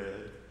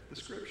read the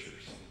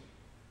Scriptures?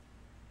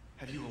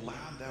 Have you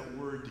allowed that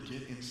Word to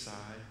get inside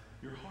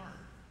your heart?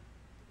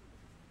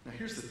 Now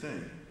here's the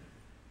thing.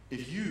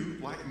 If you,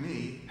 like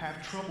me,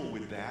 have trouble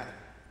with that,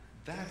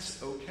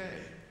 that's okay.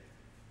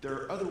 There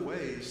are other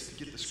ways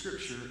to get the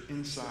Scripture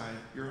inside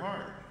your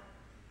heart.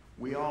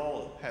 We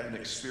all have an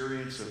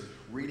experience of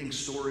reading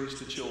stories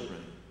to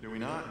children, do we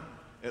not?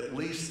 At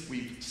least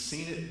we've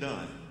seen it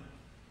done.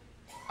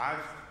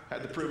 I've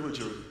had the privilege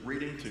of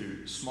reading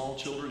to small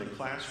children in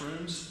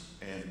classrooms,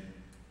 and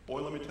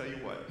boy, let me tell you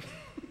what.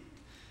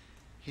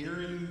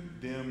 Hearing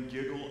them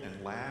giggle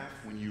and laugh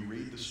when you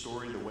read the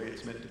story the way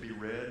it's meant to be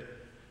read,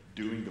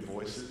 doing the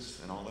voices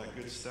and all that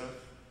good stuff,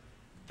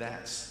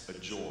 that's a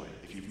joy.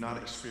 If you've not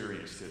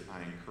experienced it,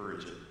 I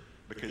encourage it,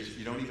 because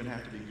you don't even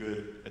have to be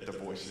good at the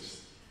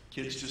voices.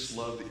 Kids just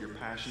love that you're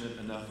passionate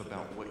enough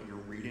about what you're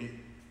reading.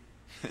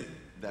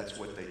 That's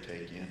what they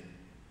take in.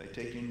 They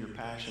take in your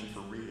passion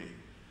for reading.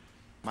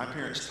 My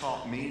parents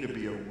taught me to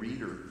be a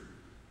reader,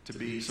 to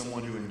be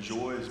someone who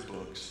enjoys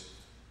books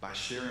by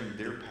sharing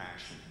their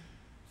passion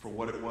for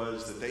what it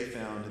was that they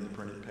found in the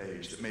printed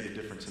page that made a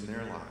difference in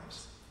their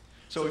lives.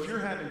 So if you're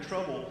having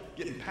trouble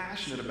getting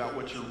passionate about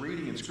what you're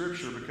reading in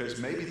Scripture because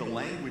maybe the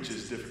language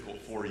is difficult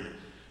for you,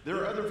 there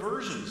are other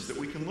versions that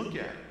we can look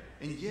at.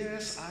 And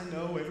yes, I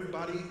know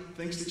everybody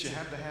thinks that you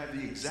have to have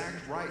the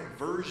exact right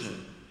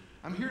version.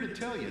 I'm here to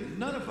tell you,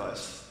 none of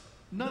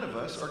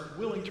us are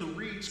willing to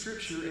read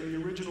Scripture in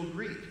the original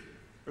Greek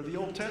or the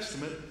Old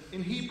Testament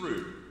in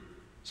Hebrew.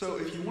 So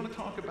if you want to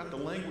talk about the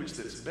language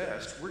that's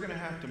best, we're going to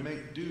have to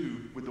make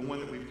do with the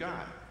one that we've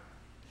got.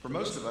 For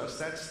most of us,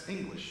 that's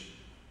English.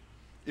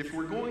 If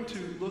we're going to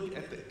look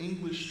at the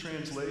English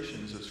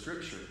translations of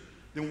Scripture,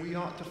 then we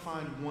ought to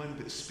find one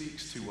that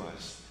speaks to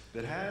us,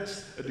 that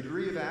has a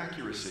degree of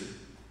accuracy,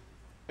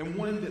 and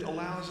one that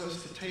allows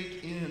us to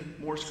take in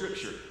more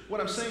Scripture.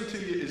 What I'm saying to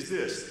you is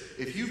this: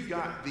 if you've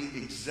got the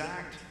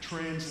exact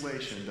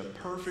translation, the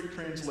perfect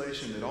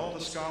translation that all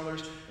the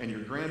scholars and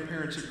your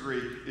grandparents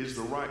agree is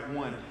the right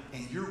one,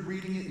 and you're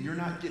reading it and you're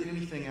not getting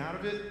anything out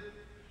of it,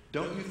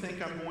 don't you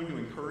think I'm going to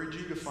encourage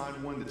you to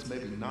find one that's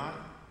maybe not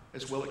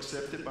as well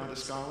accepted by the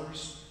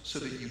scholars so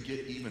that you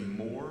get even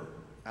more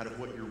out of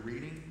what you're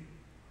reading?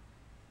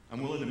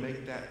 I'm willing to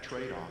make that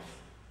trade-off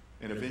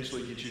and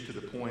eventually get you to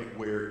the point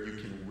where you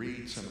can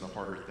read some of the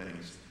harder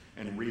things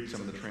and read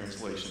some of the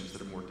translations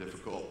that are more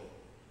difficult.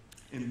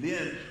 And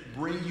then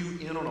bring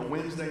you in on a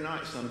Wednesday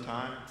night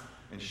sometime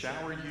and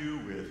shower you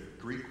with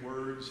Greek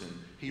words and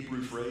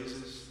Hebrew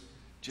phrases,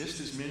 just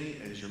as many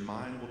as your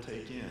mind will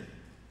take in.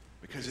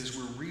 Because as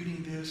we're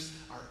reading this,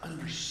 our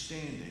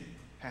understanding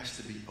has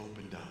to be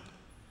opened up.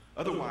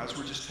 Otherwise,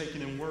 we're just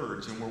taking in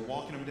words and we're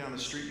walking them down the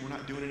street and we're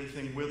not doing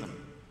anything with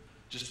them.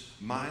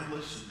 Just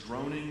mindless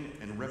droning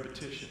and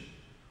repetition,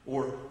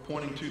 or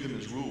pointing to them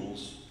as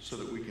rules so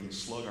that we can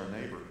slug our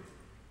neighbor.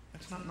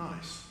 That's not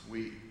nice.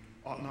 We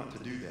ought not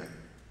to do that.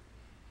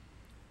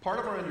 Part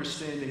of our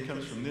understanding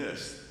comes from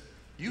this.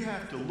 You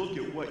have to look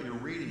at what you're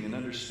reading and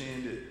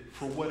understand it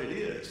for what it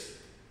is.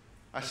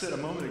 I said a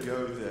moment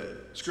ago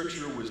that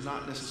Scripture was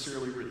not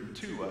necessarily written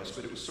to us,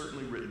 but it was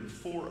certainly written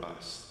for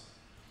us.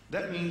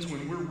 That means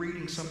when we're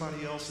reading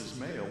somebody else's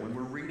mail, when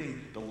we're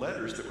reading the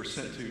letters that were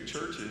sent to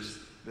churches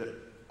that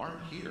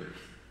aren't here,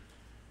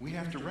 we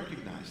have to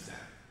recognize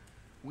that.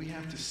 We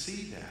have to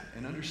see that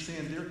and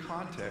understand their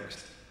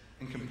context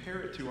and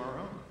compare it to our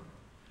own.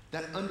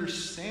 That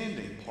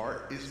understanding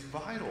part is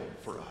vital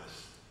for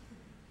us.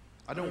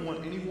 I don't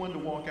want anyone to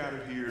walk out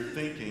of here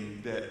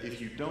thinking that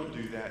if you don't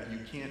do that, you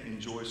can't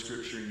enjoy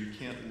Scripture, you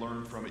can't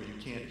learn from it, you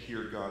can't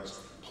hear God's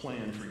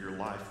plan for your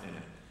life in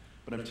it.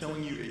 But I'm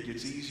telling you, it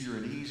gets easier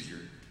and easier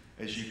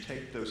as you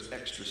take those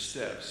extra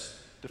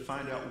steps to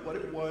find out what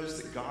it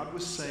was that God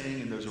was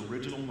saying in those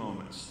original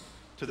moments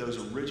to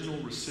those original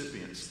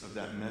recipients of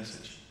that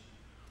message.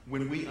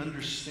 When we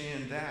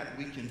understand that,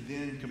 we can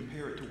then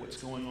compare it to what's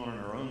going on in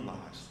our own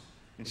lives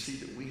and see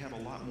that we have a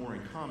lot more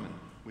in common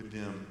with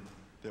them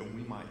than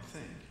we might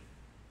think.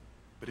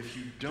 But if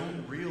you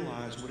don't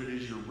realize what it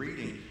is you're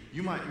reading,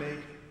 you might make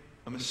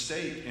a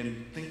mistake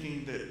in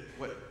thinking that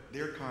what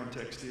their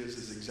context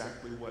is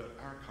exactly what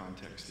our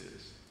context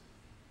is.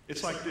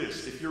 It's like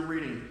this. If you're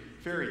reading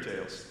fairy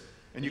tales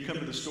and you come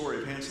to the story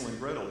of Hansel and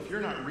Gretel, if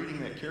you're not reading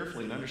that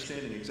carefully and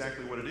understanding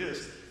exactly what it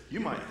is, you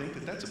might think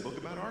that that's a book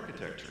about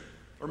architecture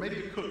or maybe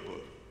a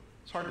cookbook.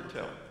 It's hard to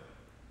tell.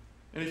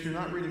 And if you're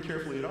not reading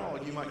carefully at all,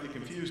 you might get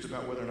confused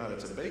about whether or not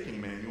it's a baking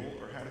manual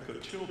or how to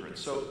cook children.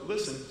 So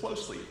listen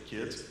closely,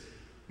 kids.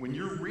 When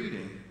you're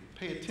reading,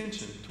 pay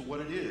attention to what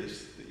it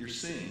is that you're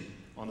seeing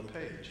on the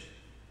page.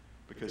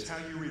 Because how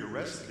you read a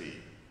recipe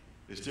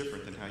is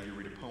different than how you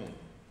read a poem.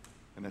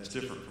 And that's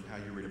different from how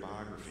you read a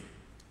biography.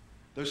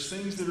 Those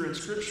things that are in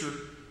Scripture,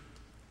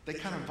 they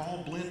kind of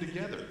all blend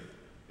together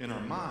in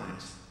our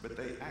minds, but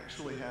they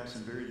actually have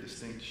some very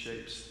distinct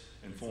shapes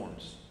and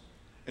forms.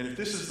 And if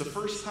this is the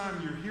first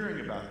time you're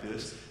hearing about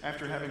this,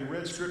 after having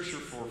read Scripture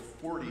for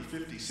 40,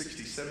 50,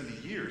 60,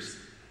 70 years,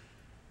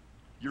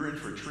 you're in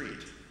for a treat.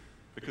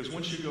 Because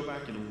once you go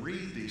back and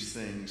read these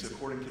things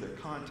according to their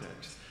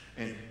context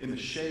and in the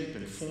shape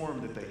and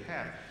form that they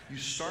have, you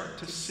start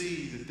to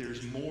see that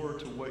there's more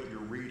to what you're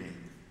reading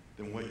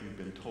than what you've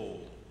been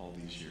told all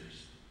these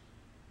years.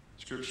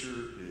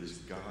 Scripture is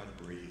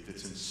God-breathed.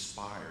 It's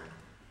inspired.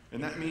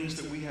 And that means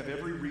that we have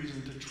every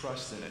reason to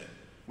trust in it.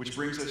 Which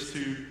brings us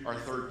to our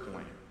third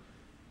point.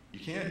 You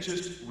can't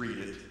just read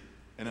it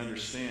and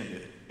understand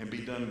it and be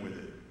done with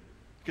it.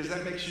 Because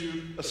that makes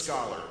you a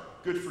scholar.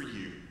 Good for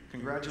you.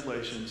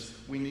 Congratulations.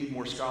 We need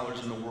more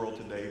scholars in the world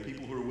today.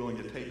 People who are willing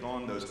to take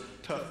on those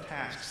tough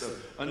tasks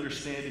of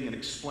understanding and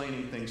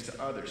explaining things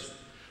to others.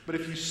 But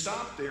if you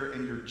stop there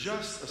and you're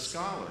just a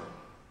scholar,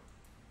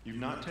 you've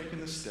not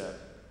taken the step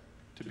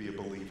to be a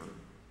believer.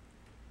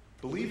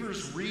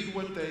 Believers read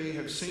what they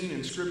have seen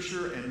in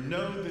Scripture and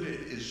know that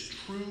it is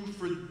true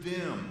for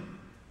them.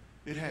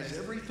 It has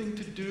everything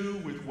to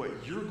do with what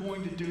you're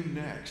going to do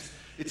next.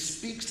 It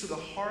speaks to the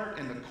heart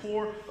and the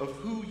core of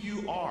who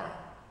you are.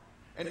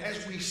 And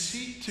as we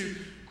seek to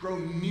grow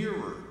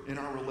nearer in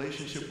our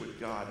relationship with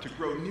God, to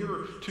grow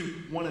nearer to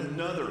one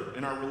another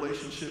in our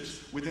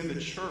relationships within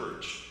the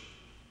church,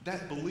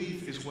 that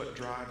belief is what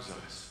drives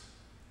us.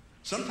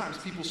 Sometimes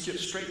people skip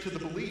straight to the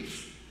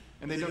belief.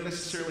 And they don't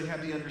necessarily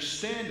have the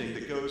understanding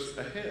that goes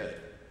ahead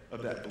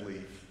of that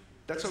belief.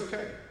 That's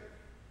okay.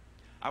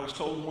 I was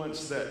told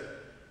once that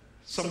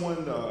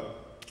someone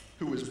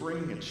who was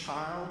bringing a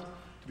child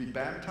to be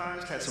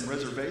baptized had some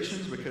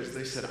reservations because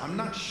they said, I'm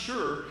not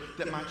sure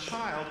that my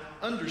child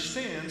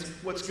understands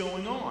what's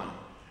going on.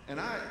 And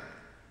I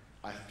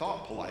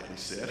thought politely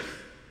said,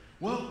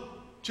 well,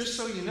 just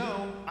so you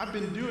know, I've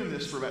been doing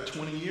this for about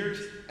 20 years,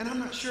 and I'm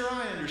not sure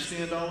I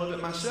understand all of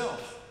it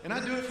myself. And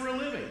I do it for a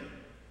living.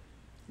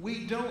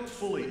 We don't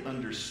fully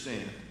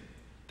understand.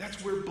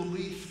 That's where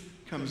belief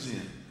comes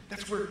in.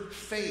 That's where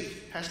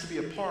faith has to be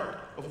a part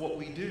of what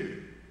we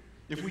do.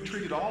 If we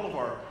treated all of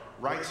our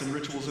rites and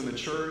rituals in the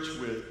church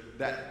with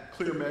that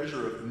clear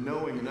measure of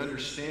knowing and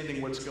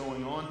understanding what's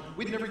going on,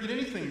 we'd never get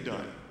anything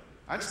done.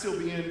 I'd still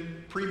be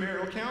in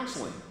premarital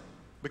counseling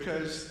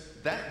because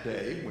that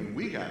day when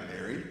we got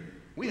married,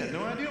 we had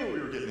no idea what we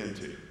were getting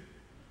into.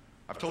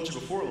 I've told you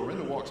before,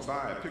 Lorinda walks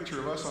by a picture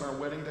of us on our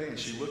wedding day and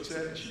she looks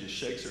at it and she just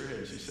shakes her head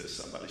and she says,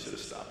 somebody should have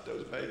stopped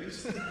those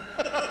babies.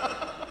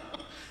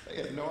 They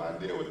had no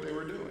idea what they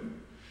were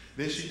doing.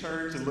 Then she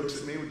turns and looks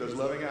at me with those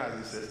loving eyes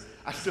and says,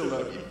 I still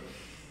love you.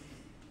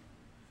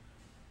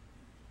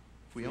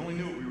 If we only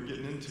knew what we were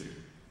getting into.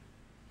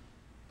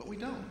 But we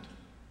don't.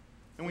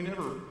 And we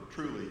never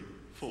truly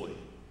fully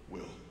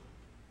will.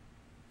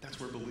 That's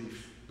where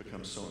belief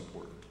becomes so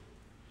important.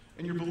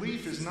 And your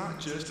belief is not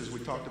just, as we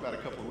talked about a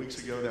couple of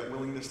weeks ago, that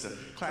willingness to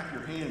clap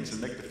your hands and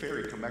make the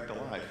fairy come back to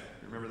life.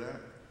 You remember that?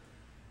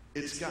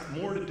 It's got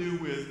more to do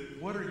with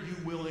what are you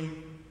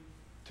willing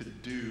to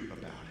do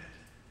about it?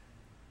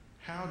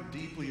 How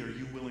deeply are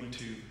you willing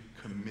to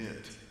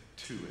commit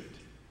to it,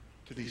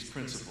 to these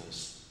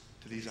principles,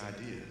 to these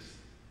ideas?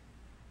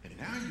 And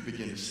now you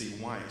begin to see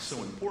why it's so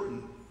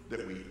important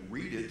that we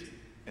read it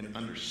and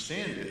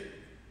understand it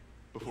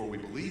before we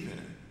believe in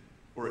it,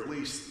 or at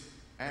least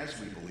as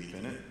we believe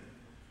in it.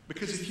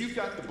 Because if you've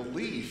got the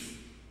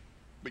belief,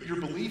 but your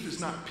belief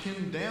is not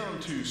pinned down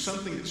to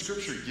something that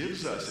Scripture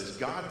gives us as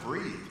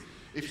God-breathed,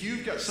 if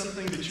you've got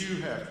something that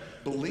you have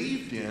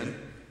believed in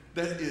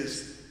that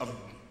is a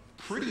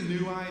pretty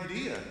new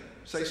idea,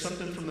 say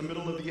something from the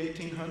middle of the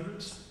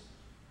 1800s,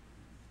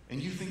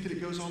 and you think that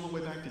it goes all the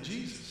way back to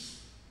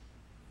Jesus,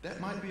 that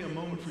might be a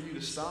moment for you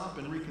to stop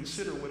and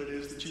reconsider what it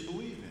is that you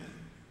believe in.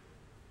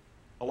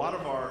 A lot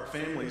of our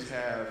families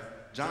have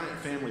giant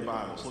family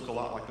Bibles, look a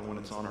lot like the one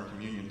that's on our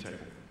communion table.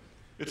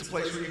 It's a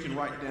place where you can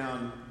write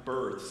down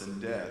births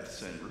and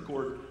deaths and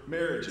record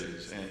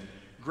marriages and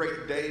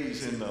great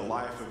days in the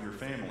life of your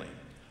family.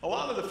 A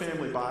lot of the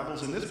family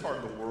Bibles in this part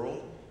of the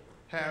world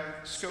have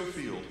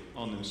Scofield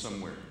on them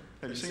somewhere.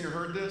 Have you seen or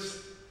heard this?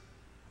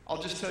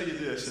 I'll just tell you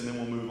this and then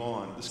we'll move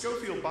on. The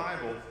Scofield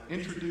Bible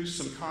introduced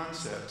some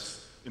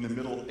concepts in the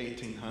middle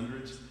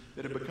 1800s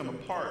that have become a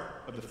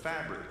part of the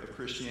fabric of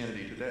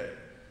Christianity today.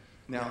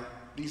 Now,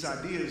 these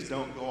ideas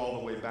don't go all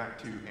the way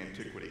back to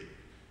antiquity.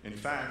 In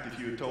fact, if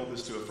you had told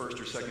this to a 1st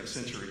or 2nd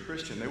century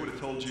Christian, they would have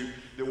told you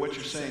that what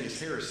you're saying is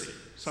heresy.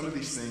 Some of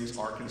these things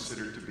are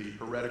considered to be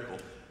heretical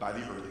by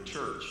the early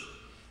church.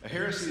 A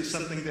heresy is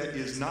something that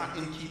is not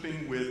in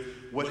keeping with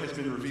what has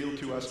been revealed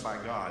to us by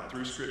God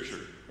through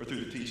Scripture or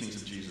through the teachings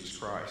of Jesus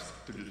Christ,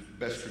 through the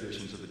best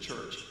traditions of the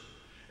church.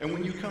 And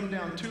when you come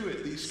down to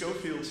it, these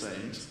Scofield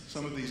sayings,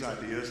 some of these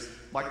ideas,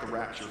 like the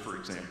rapture, for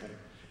example,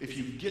 if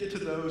you get to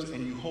those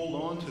and you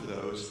hold on to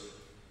those,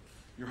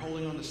 you're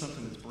holding on to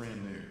something that's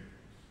brand new,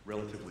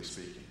 relatively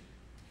speaking.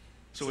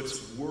 So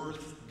it's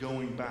worth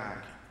going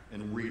back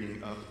and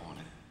reading up on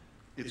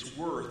it. It's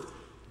worth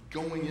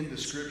going into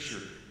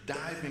Scripture,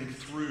 diving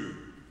through,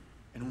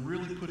 and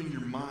really putting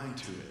your mind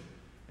to it.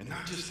 And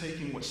not just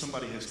taking what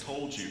somebody has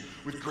told you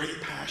with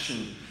great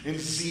passion and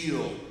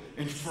zeal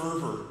and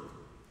fervor.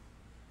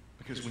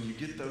 Because when you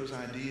get those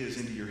ideas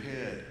into your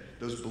head,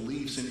 those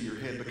beliefs into your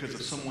head because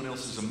of someone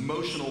else's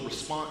emotional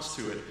response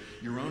to it,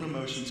 your own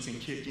emotions can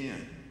kick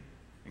in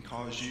and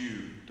cause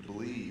you to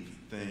believe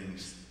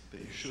things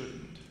that you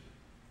shouldn't,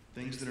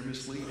 things that are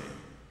misleading,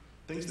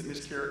 things that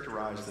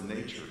mischaracterize the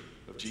nature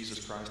of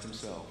Jesus Christ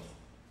himself.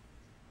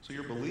 So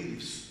your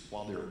beliefs,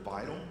 while they're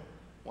vital,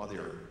 while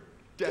they're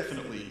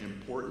definitely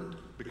important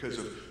because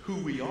of who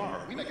we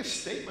are, we make a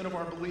statement of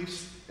our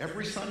beliefs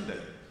every Sunday.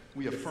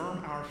 We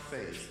affirm our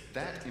faith,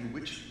 that in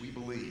which we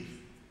believe.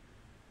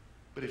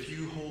 But if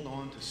you hold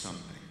on to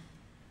something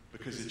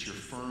because it's your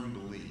firm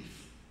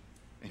belief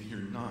and you're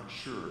not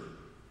sure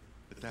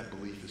that that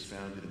belief is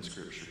founded in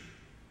Scripture,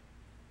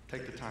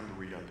 take the time to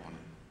read up on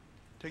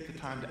it. Take the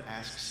time to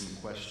ask some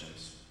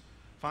questions.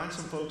 Find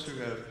some folks who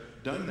have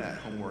done that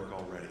homework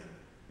already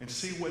and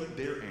see what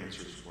their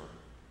answers were.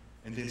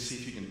 And then see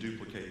if you can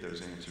duplicate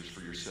those answers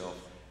for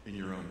yourself in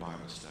your own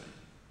Bible study.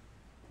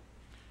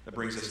 That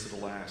brings us to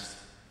the last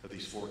of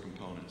these four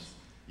components.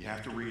 You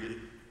have to read it.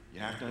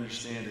 You have to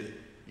understand it.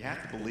 You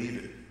have to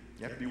believe it.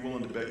 You have to be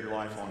willing to bet your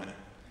life on it.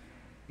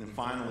 And then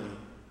finally,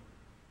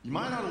 you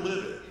might ought to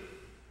live it.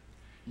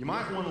 You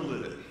might want to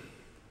live it.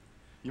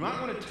 You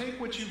might want to take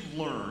what you've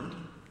learned,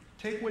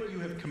 take what you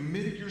have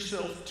committed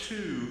yourself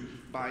to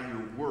by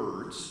your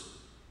words,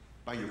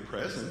 by your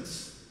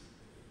presence,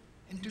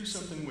 and do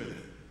something with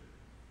it.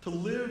 To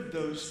live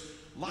those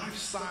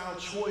lifestyle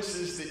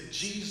choices that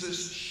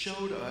Jesus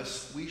showed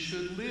us we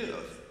should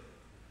live.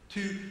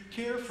 To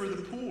care for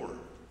the poor.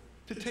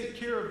 To take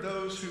care of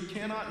those who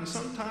cannot and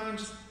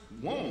sometimes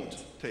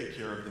won't take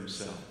care of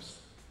themselves.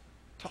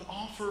 To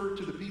offer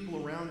to the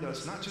people around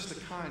us not just a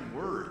kind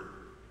word,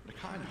 but a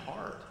kind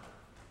heart.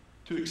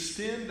 To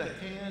extend the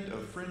hand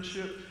of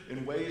friendship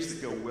in ways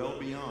that go well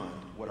beyond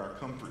what our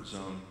comfort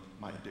zone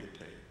might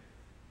dictate.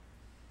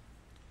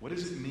 What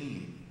does it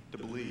mean to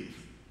believe?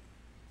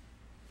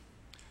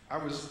 I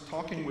was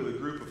talking with a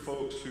group of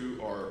folks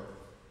who are,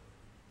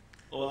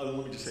 well,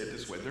 let me just say it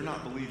this way. They're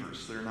not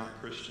believers. They're not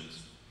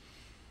Christians.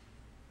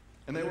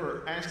 And they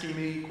were asking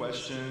me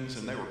questions,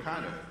 and they were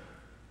kind of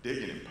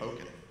digging and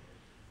poking.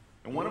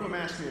 And one of them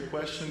asked me a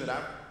question that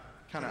I've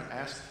kind of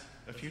asked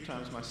a few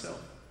times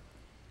myself.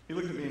 He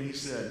looked at me and he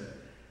said,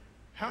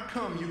 how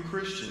come you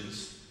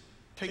Christians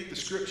take the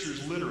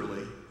Scriptures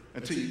literally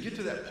until you get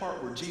to that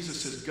part where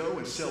Jesus says, go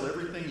and sell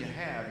everything you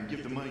have and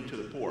give the money to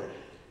the poor?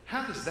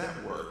 How does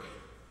that work?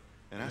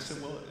 And I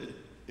said, well,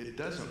 it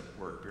doesn't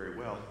work very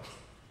well.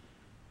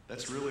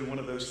 That's really one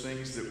of those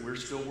things that we're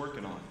still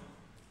working on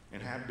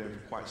and have been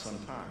for quite some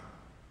time.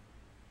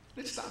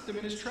 It stopped him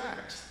in his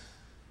tracks.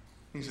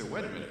 He said,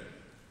 wait a minute.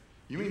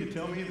 You mean to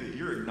tell me that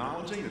you're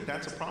acknowledging that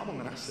that's a problem?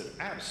 And I said,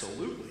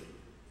 absolutely.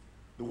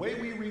 The way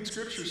we read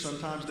Scripture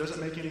sometimes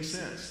doesn't make any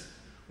sense.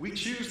 We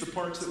choose the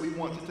parts that we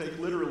want to take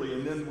literally,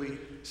 and then we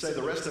say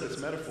the rest of it's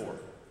metaphor,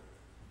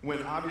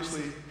 when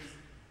obviously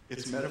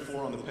it's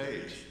metaphor on the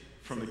page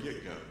from the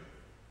get-go.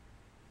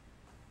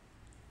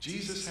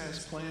 Jesus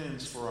has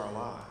plans for our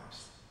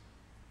lives.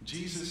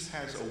 Jesus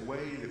has a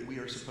way that we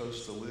are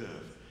supposed to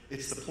live.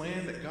 It's the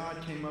plan that God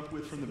came up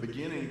with from the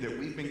beginning that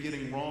we've been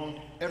getting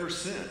wrong ever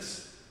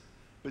since.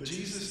 But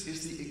Jesus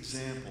is the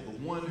example,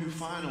 the one who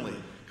finally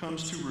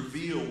comes to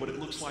reveal what it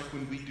looks like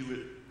when we do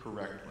it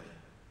correctly,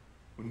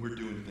 when we're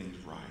doing things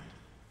right.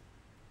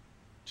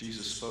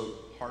 Jesus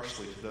spoke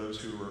harshly to those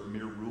who were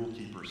mere rule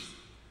keepers.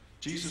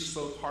 Jesus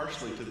spoke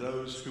harshly to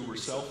those who were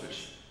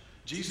selfish.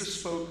 Jesus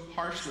spoke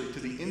harshly to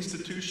the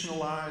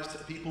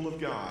institutionalized people of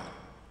God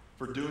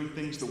for doing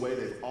things the way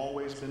they've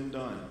always been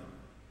done.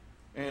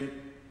 And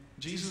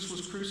Jesus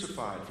was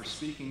crucified for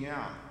speaking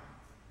out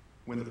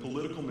when the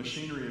political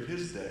machinery of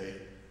his day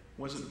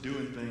wasn't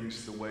doing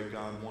things the way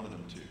God wanted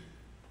them to.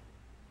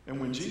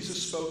 And when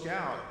Jesus spoke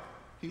out,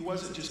 he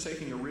wasn't just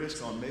taking a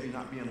risk on maybe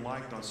not being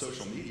liked on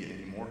social media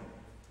anymore.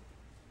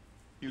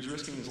 He was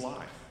risking his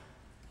life.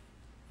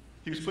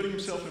 He was putting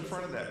himself in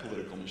front of that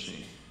political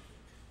machine.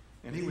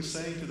 And he was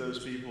saying to those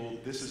people,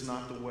 this is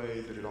not the way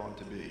that it ought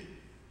to be.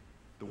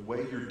 The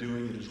way you're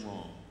doing it is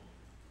wrong.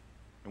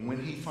 And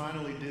when he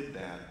finally did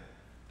that,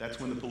 that's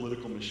when the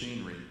political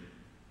machinery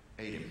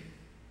ate him,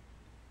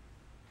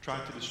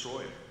 tried to destroy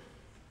him,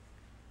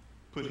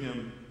 put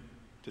him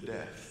to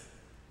death.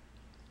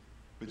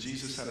 But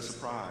Jesus had a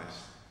surprise.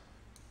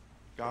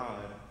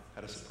 God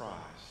had a surprise.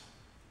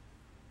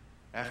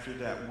 After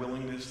that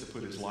willingness to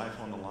put his life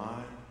on the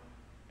line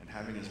and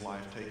having his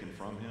life taken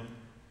from him,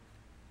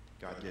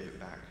 God gave it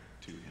back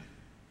to him.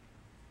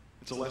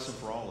 It's a lesson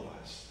for all of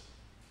us,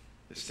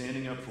 that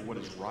standing up for what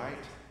is right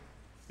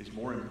is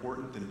more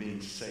important than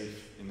being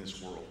safe in this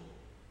world.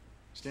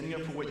 Standing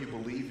up for what you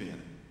believe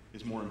in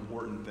is more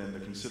important than the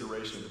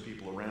consideration of the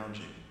people around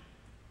you.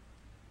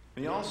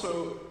 And he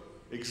also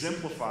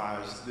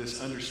exemplifies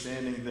this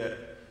understanding that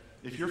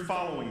if you're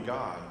following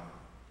God,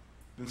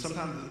 then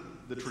sometimes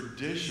the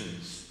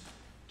traditions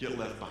get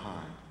left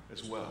behind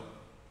as well.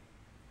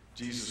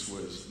 Jesus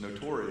was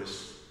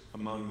notorious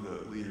among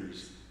the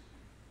leaders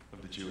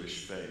of the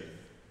Jewish faith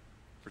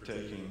for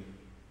taking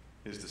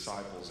his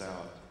disciples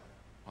out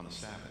on the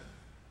Sabbath,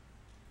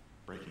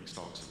 breaking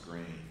stalks of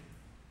grain,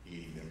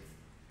 eating them,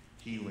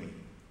 healing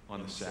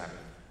on the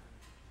Sabbath,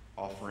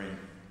 offering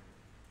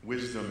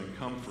wisdom and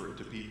comfort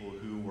to people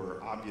who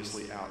were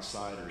obviously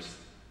outsiders.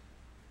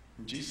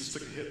 And Jesus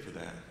took a hit for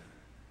that.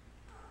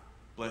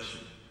 Bless you.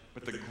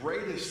 But the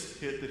greatest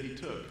hit that he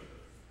took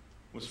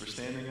was for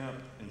standing up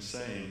and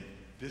saying,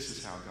 this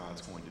is how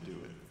God's going to do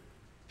it.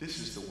 This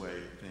is the way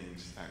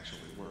things actually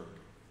work.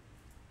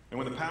 And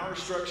when the power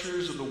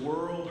structures of the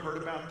world heard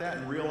about that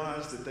and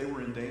realized that they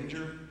were in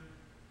danger,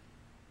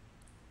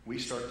 we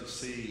start to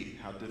see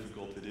how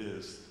difficult it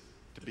is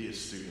to be a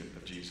student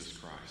of Jesus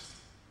Christ.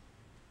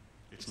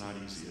 It's not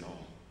easy at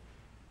all.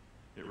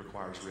 It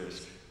requires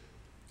risk.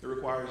 It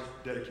requires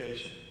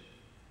dedication.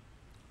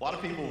 A lot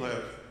of people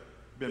have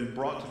been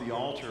brought to the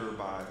altar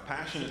by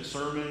passionate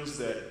sermons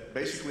that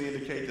basically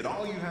indicate that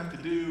all you have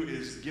to do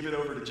is give it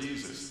over to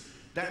Jesus.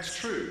 That's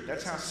true.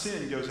 That's how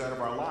sin goes out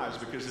of our lives,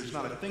 because there's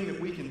not a thing that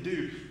we can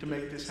do to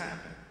make this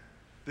happen.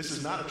 This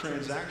is not a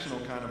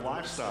transactional kind of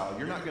lifestyle.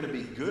 You're not going to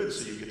be good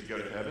so you get to go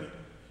to heaven.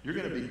 You're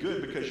going to be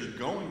good because you're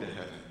going to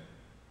heaven,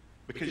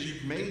 because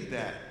you've made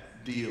that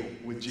deal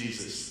with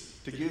Jesus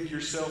to give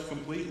yourself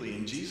completely,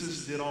 and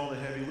Jesus did all the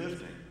heavy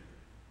lifting.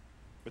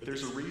 But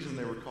there's a reason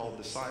they were called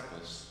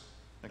disciples.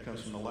 That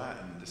comes from the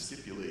Latin,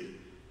 discipuli.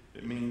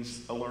 It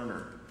means a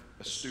learner,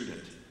 a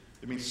student.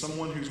 It means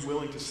someone who's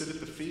willing to sit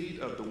at the feet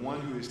of the one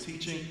who is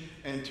teaching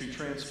and to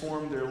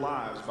transform their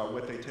lives by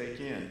what they take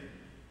in.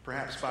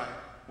 Perhaps by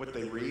what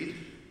they read,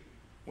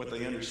 what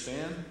they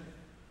understand,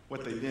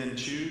 what they then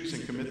choose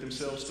and commit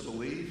themselves to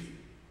believe,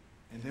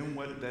 and then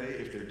what they,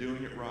 if they're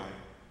doing it right,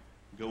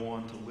 go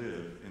on to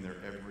live in their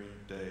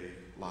everyday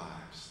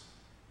lives.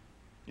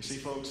 You see,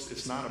 folks,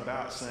 it's not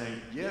about saying,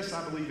 yes,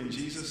 I believe in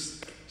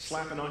Jesus,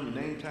 slapping on your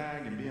name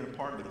tag and being a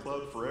part of the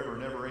club forever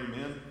and ever,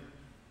 amen.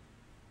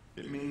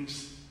 It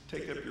means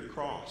take up your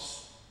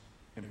cross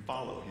and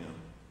follow him.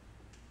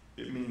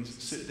 It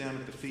means sit down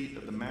at the feet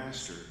of the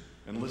Master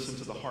and listen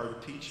to the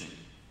hard teaching.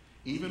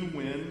 Even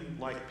when,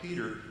 like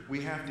Peter,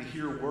 we have to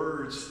hear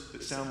words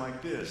that sound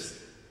like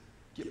this: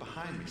 get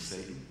behind me,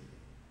 Satan.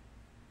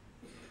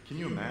 Can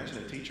you imagine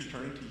a teacher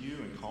turning to you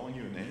and calling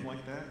you a name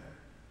like that?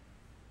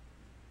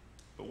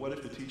 But what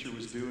if the teacher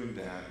was doing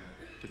that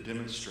to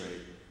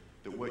demonstrate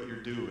that what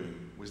you're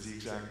doing was the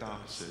exact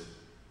opposite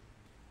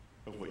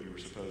of what you were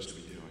supposed to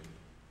be doing?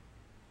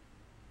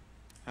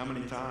 How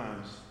many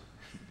times,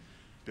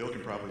 Bill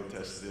can probably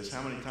attest to this,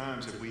 how many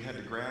times have we had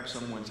to grab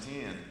someone's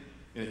hand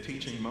in a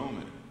teaching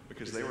moment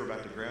because they were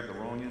about to grab the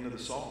wrong end of the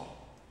saw?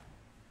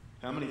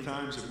 How many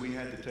times have we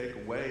had to take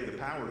away the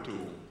power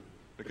tool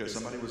because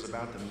somebody was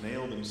about to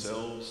nail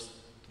themselves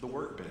to the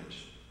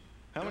workbench?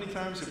 How many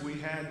times have we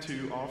had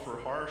to offer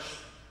harsh,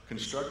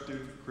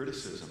 constructive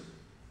criticism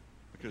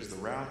because the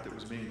route that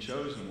was being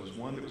chosen was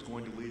one that was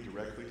going to lead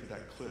directly to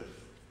that cliff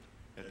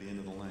at the end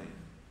of the lane?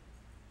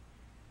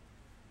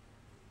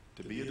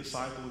 To be a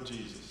disciple of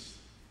Jesus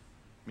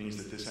means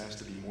that this has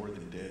to be more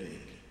than dead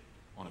ink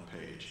on a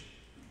page.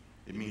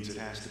 It means it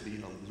has to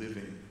be a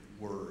living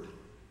word.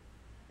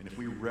 And if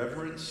we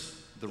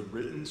reverence the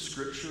written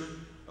scripture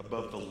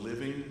above the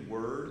living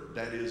word,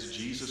 that is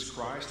Jesus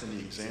Christ and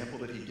the example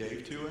that he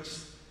gave to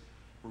us,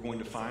 we're going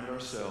to find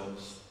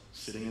ourselves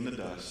sitting in the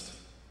dust,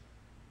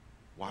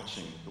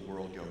 watching the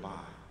world go by.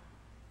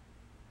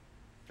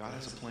 God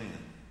has a plan.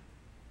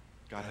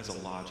 God has a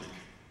logic.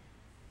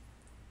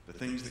 The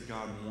things that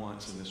God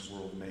wants in this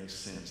world make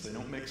sense. They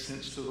don't make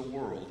sense to the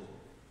world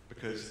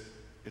because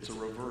it's a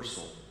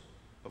reversal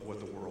of what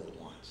the world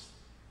wants.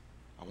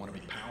 I want to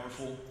be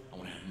powerful. I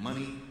want to have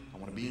money. I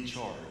want to be in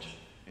charge.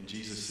 And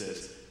Jesus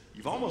says,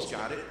 you've almost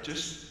got it.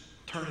 Just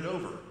turn it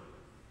over.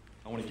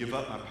 I want to give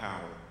up my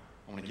power.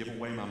 I want to give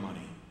away my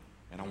money.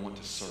 And I want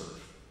to serve.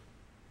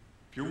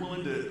 If you're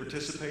willing to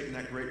participate in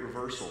that great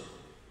reversal,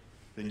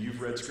 then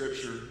you've read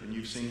Scripture and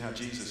you've seen how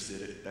Jesus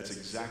did it. That's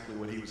exactly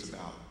what he was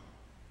about.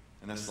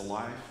 And that's the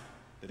life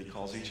that he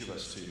calls each of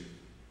us to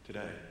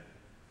today.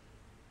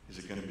 Is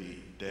it going to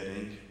be dead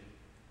ink?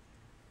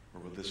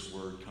 Or will this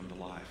word come to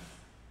life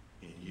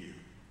in you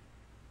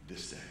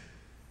this day?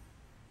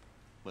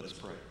 Let us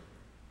pray.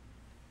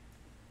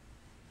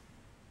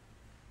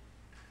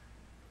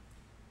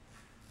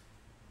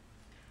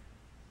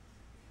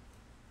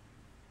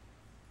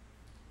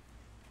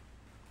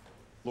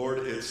 Lord,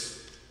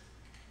 it's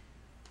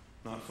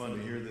not fun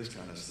to hear this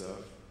kind of stuff.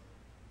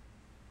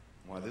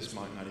 Why, this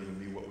might not even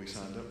be what we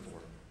signed up for.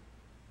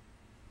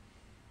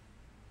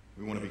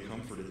 We want to be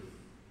comforted,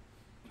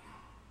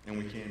 and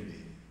we can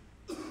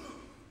be.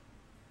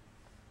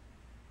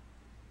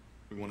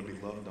 We want to be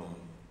loved on,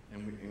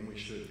 and we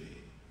should be.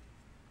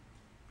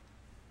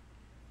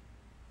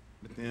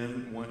 But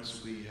then,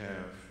 once we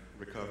have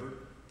recovered,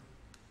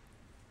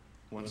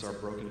 once our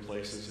broken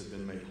places have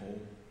been made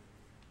whole,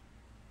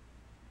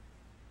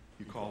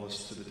 you call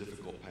us to the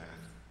difficult path.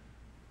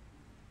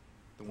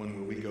 The one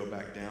where we go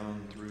back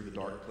down through the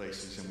dark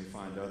places and we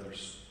find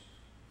others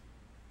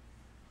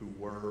who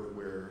were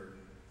where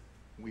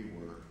we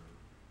were,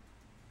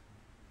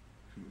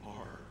 who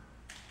are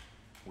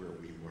where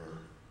we were.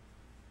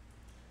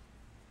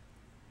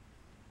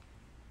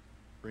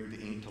 Bring the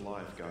ink to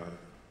life, God,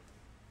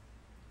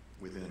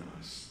 within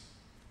us,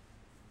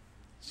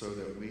 so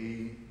that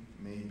we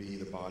may be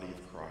the body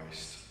of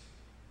Christ,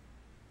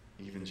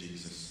 even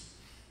Jesus,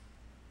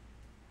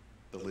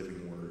 the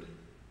living word.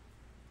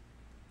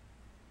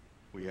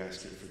 We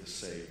ask it for the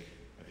sake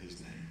of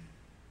his name.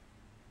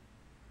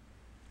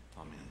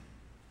 Amen.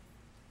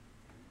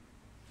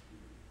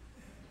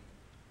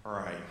 All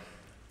right,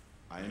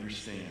 I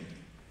understand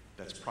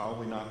that's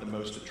probably not the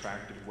most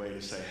attractive way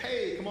to say,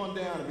 hey, come on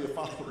down and be a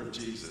follower of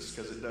Jesus,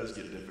 because it does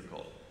get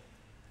difficult.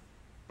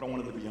 But I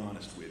wanted to be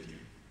honest with you.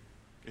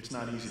 It's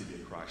not easy to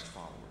be a Christ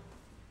follower.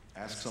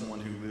 Ask someone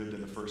who lived in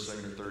the first,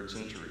 second, or third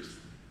centuries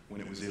when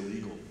it was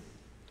illegal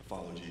to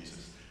follow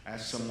Jesus.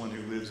 Ask someone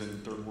who lives in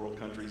third world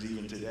countries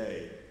even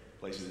today,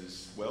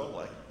 places, well,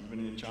 like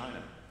even in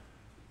China,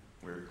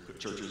 where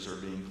churches are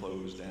being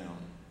closed down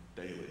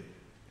daily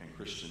and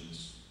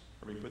Christians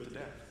are being put to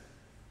death.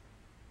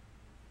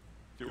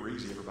 If it were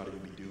easy, everybody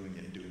would be doing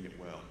it and doing it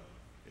well.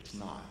 It's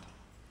not.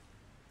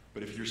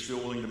 But if you're still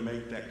willing to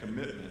make that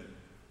commitment,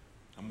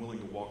 I'm willing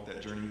to walk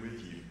that journey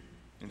with you.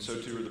 And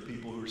so too are the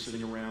people who are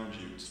sitting around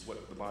you. It's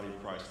what the body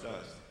of Christ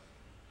does.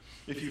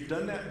 If you've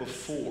done that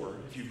before,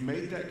 if you've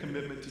made that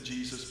commitment to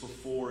Jesus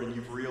before and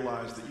you've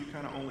realized that you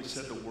kind of only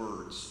said the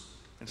words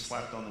and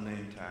slapped on the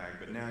name tag,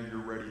 but now you're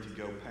ready to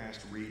go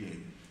past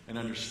reading and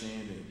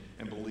understanding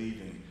and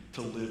believing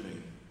to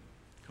living,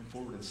 come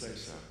forward and say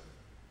so.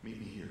 Meet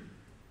me here.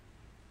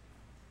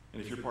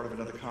 And if you're part of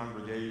another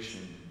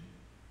congregation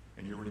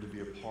and you're ready to be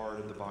a part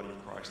of the body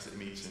of Christ that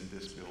meets in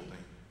this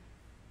building,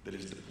 that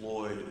is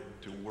deployed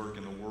to work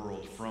in the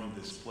world from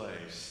this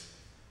place,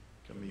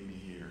 come meet me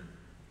here.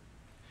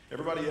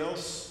 Everybody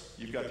else,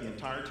 you've got the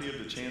entirety of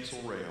the chancel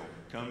rail.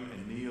 Come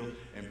and kneel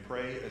and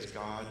pray as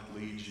God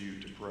leads you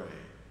to pray.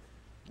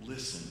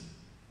 Listen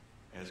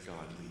as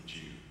God leads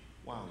you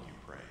while you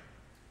pray.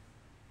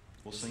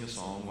 We'll sing a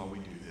song while we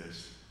do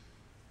this.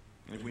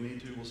 And if we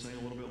need to, we'll sing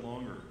a little bit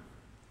longer.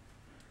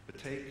 But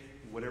take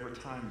whatever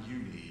time you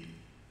need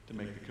to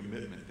make the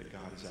commitment that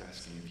God is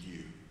asking of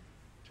you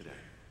today.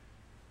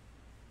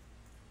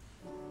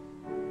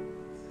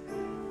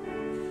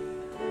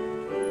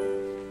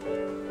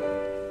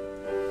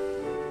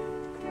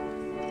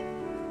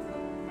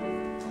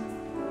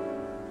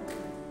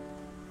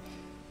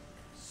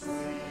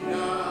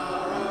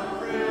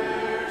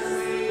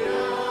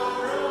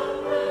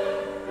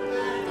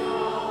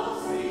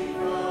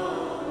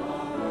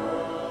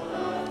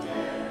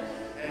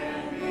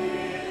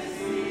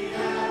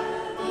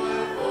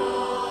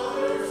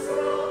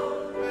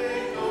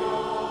 Make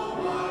all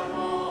my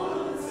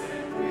wants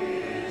and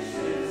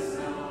wishes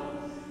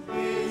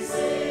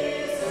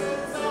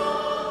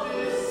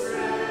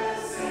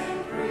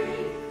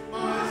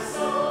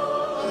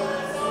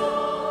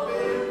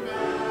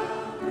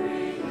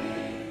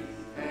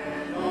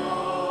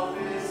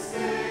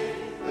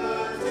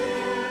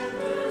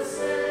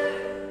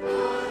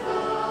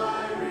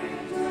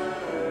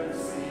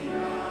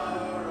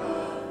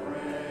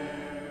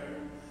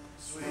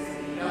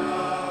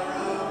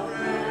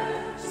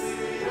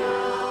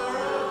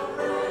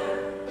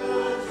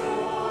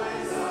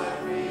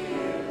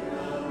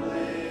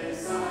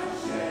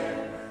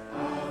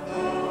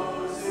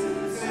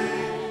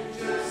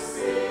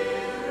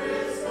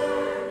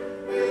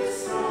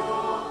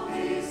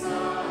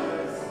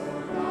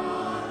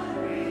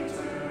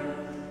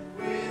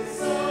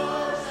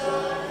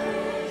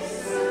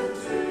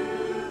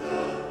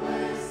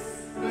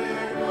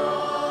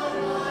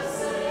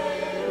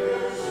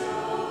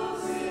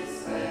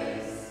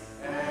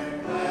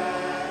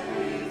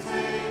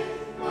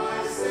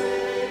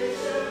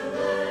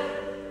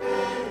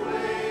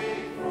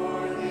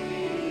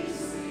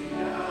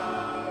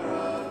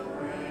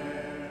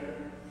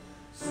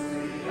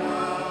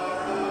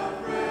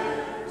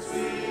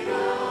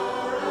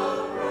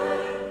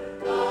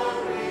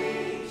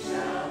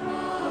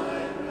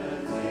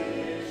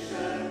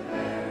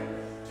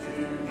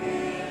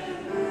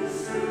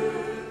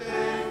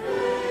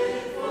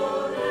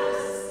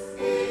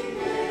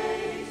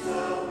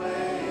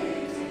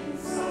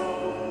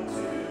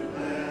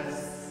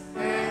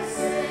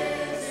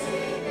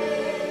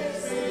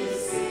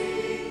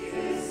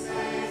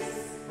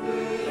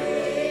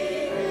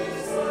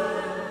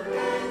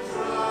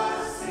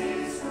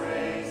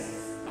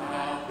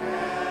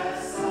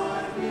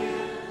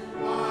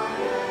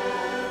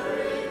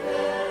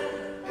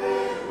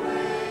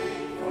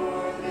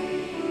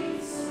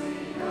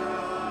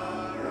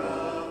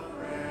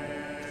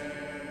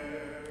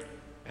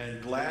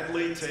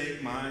gladly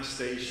take my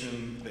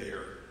station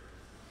there.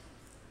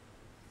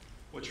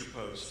 What's your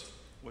post?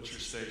 What's your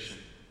station?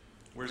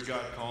 Where's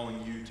God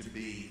calling you to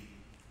be?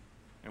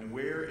 And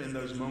where in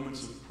those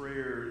moments of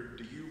prayer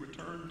do you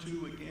return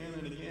to again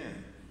and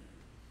again?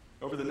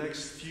 Over the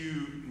next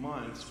few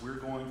months, we're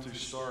going to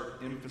start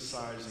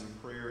emphasizing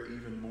prayer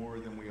even more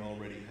than we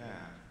already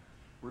have.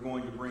 We're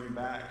going to bring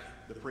back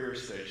the prayer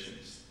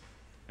stations,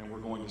 and we're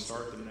going to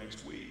start them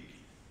next week.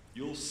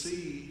 You'll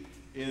see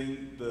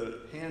in the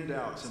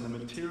handouts and the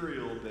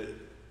material that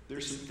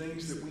there's some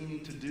things that we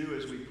need to do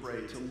as we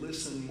pray, to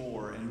listen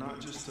more and not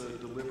just to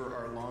deliver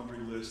our laundry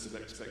list of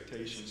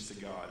expectations to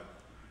God,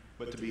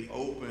 but to be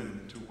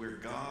open to where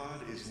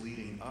God is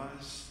leading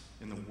us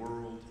in the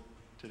world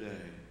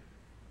today.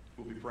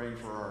 We'll be praying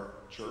for our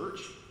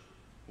church.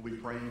 We'll be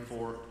praying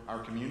for our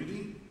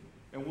community.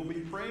 And we'll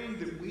be praying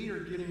that we are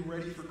getting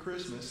ready for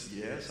Christmas.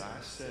 Yes,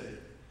 I said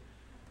it.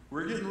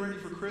 We're getting ready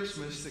for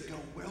Christmas that go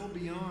well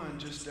beyond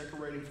just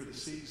decorating for the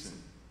season.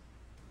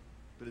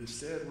 But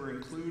instead, we're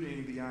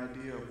including the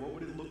idea of what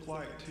would it look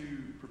like to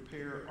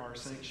prepare our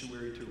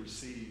sanctuary to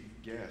receive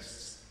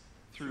guests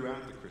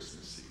throughout the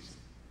Christmas season.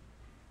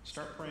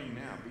 Start praying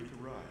now. Beat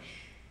the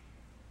rush.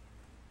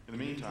 In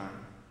the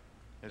meantime,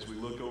 as we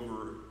look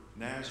over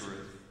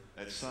Nazareth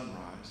at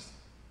sunrise,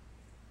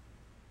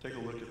 take a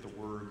look at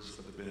the words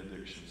of the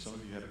benediction. Some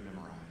of you have it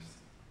memorized.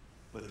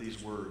 Let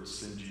these words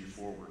send you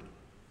forward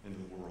into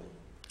the world.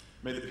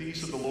 May the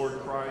peace of the Lord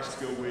Christ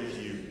go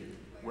with you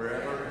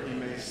wherever he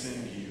may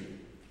send you.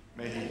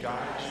 May he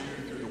guide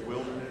you through the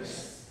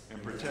wilderness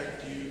and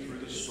protect you through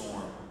the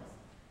storm.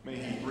 May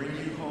he bring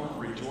you home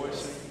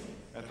rejoicing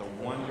at the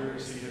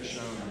wonders he has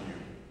shown you.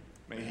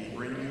 May he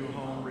bring you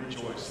home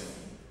rejoicing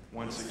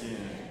once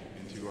again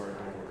into our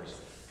doors.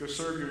 Go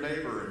serve your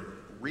neighbor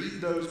and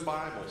read those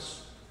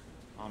Bibles.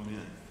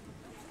 Amen.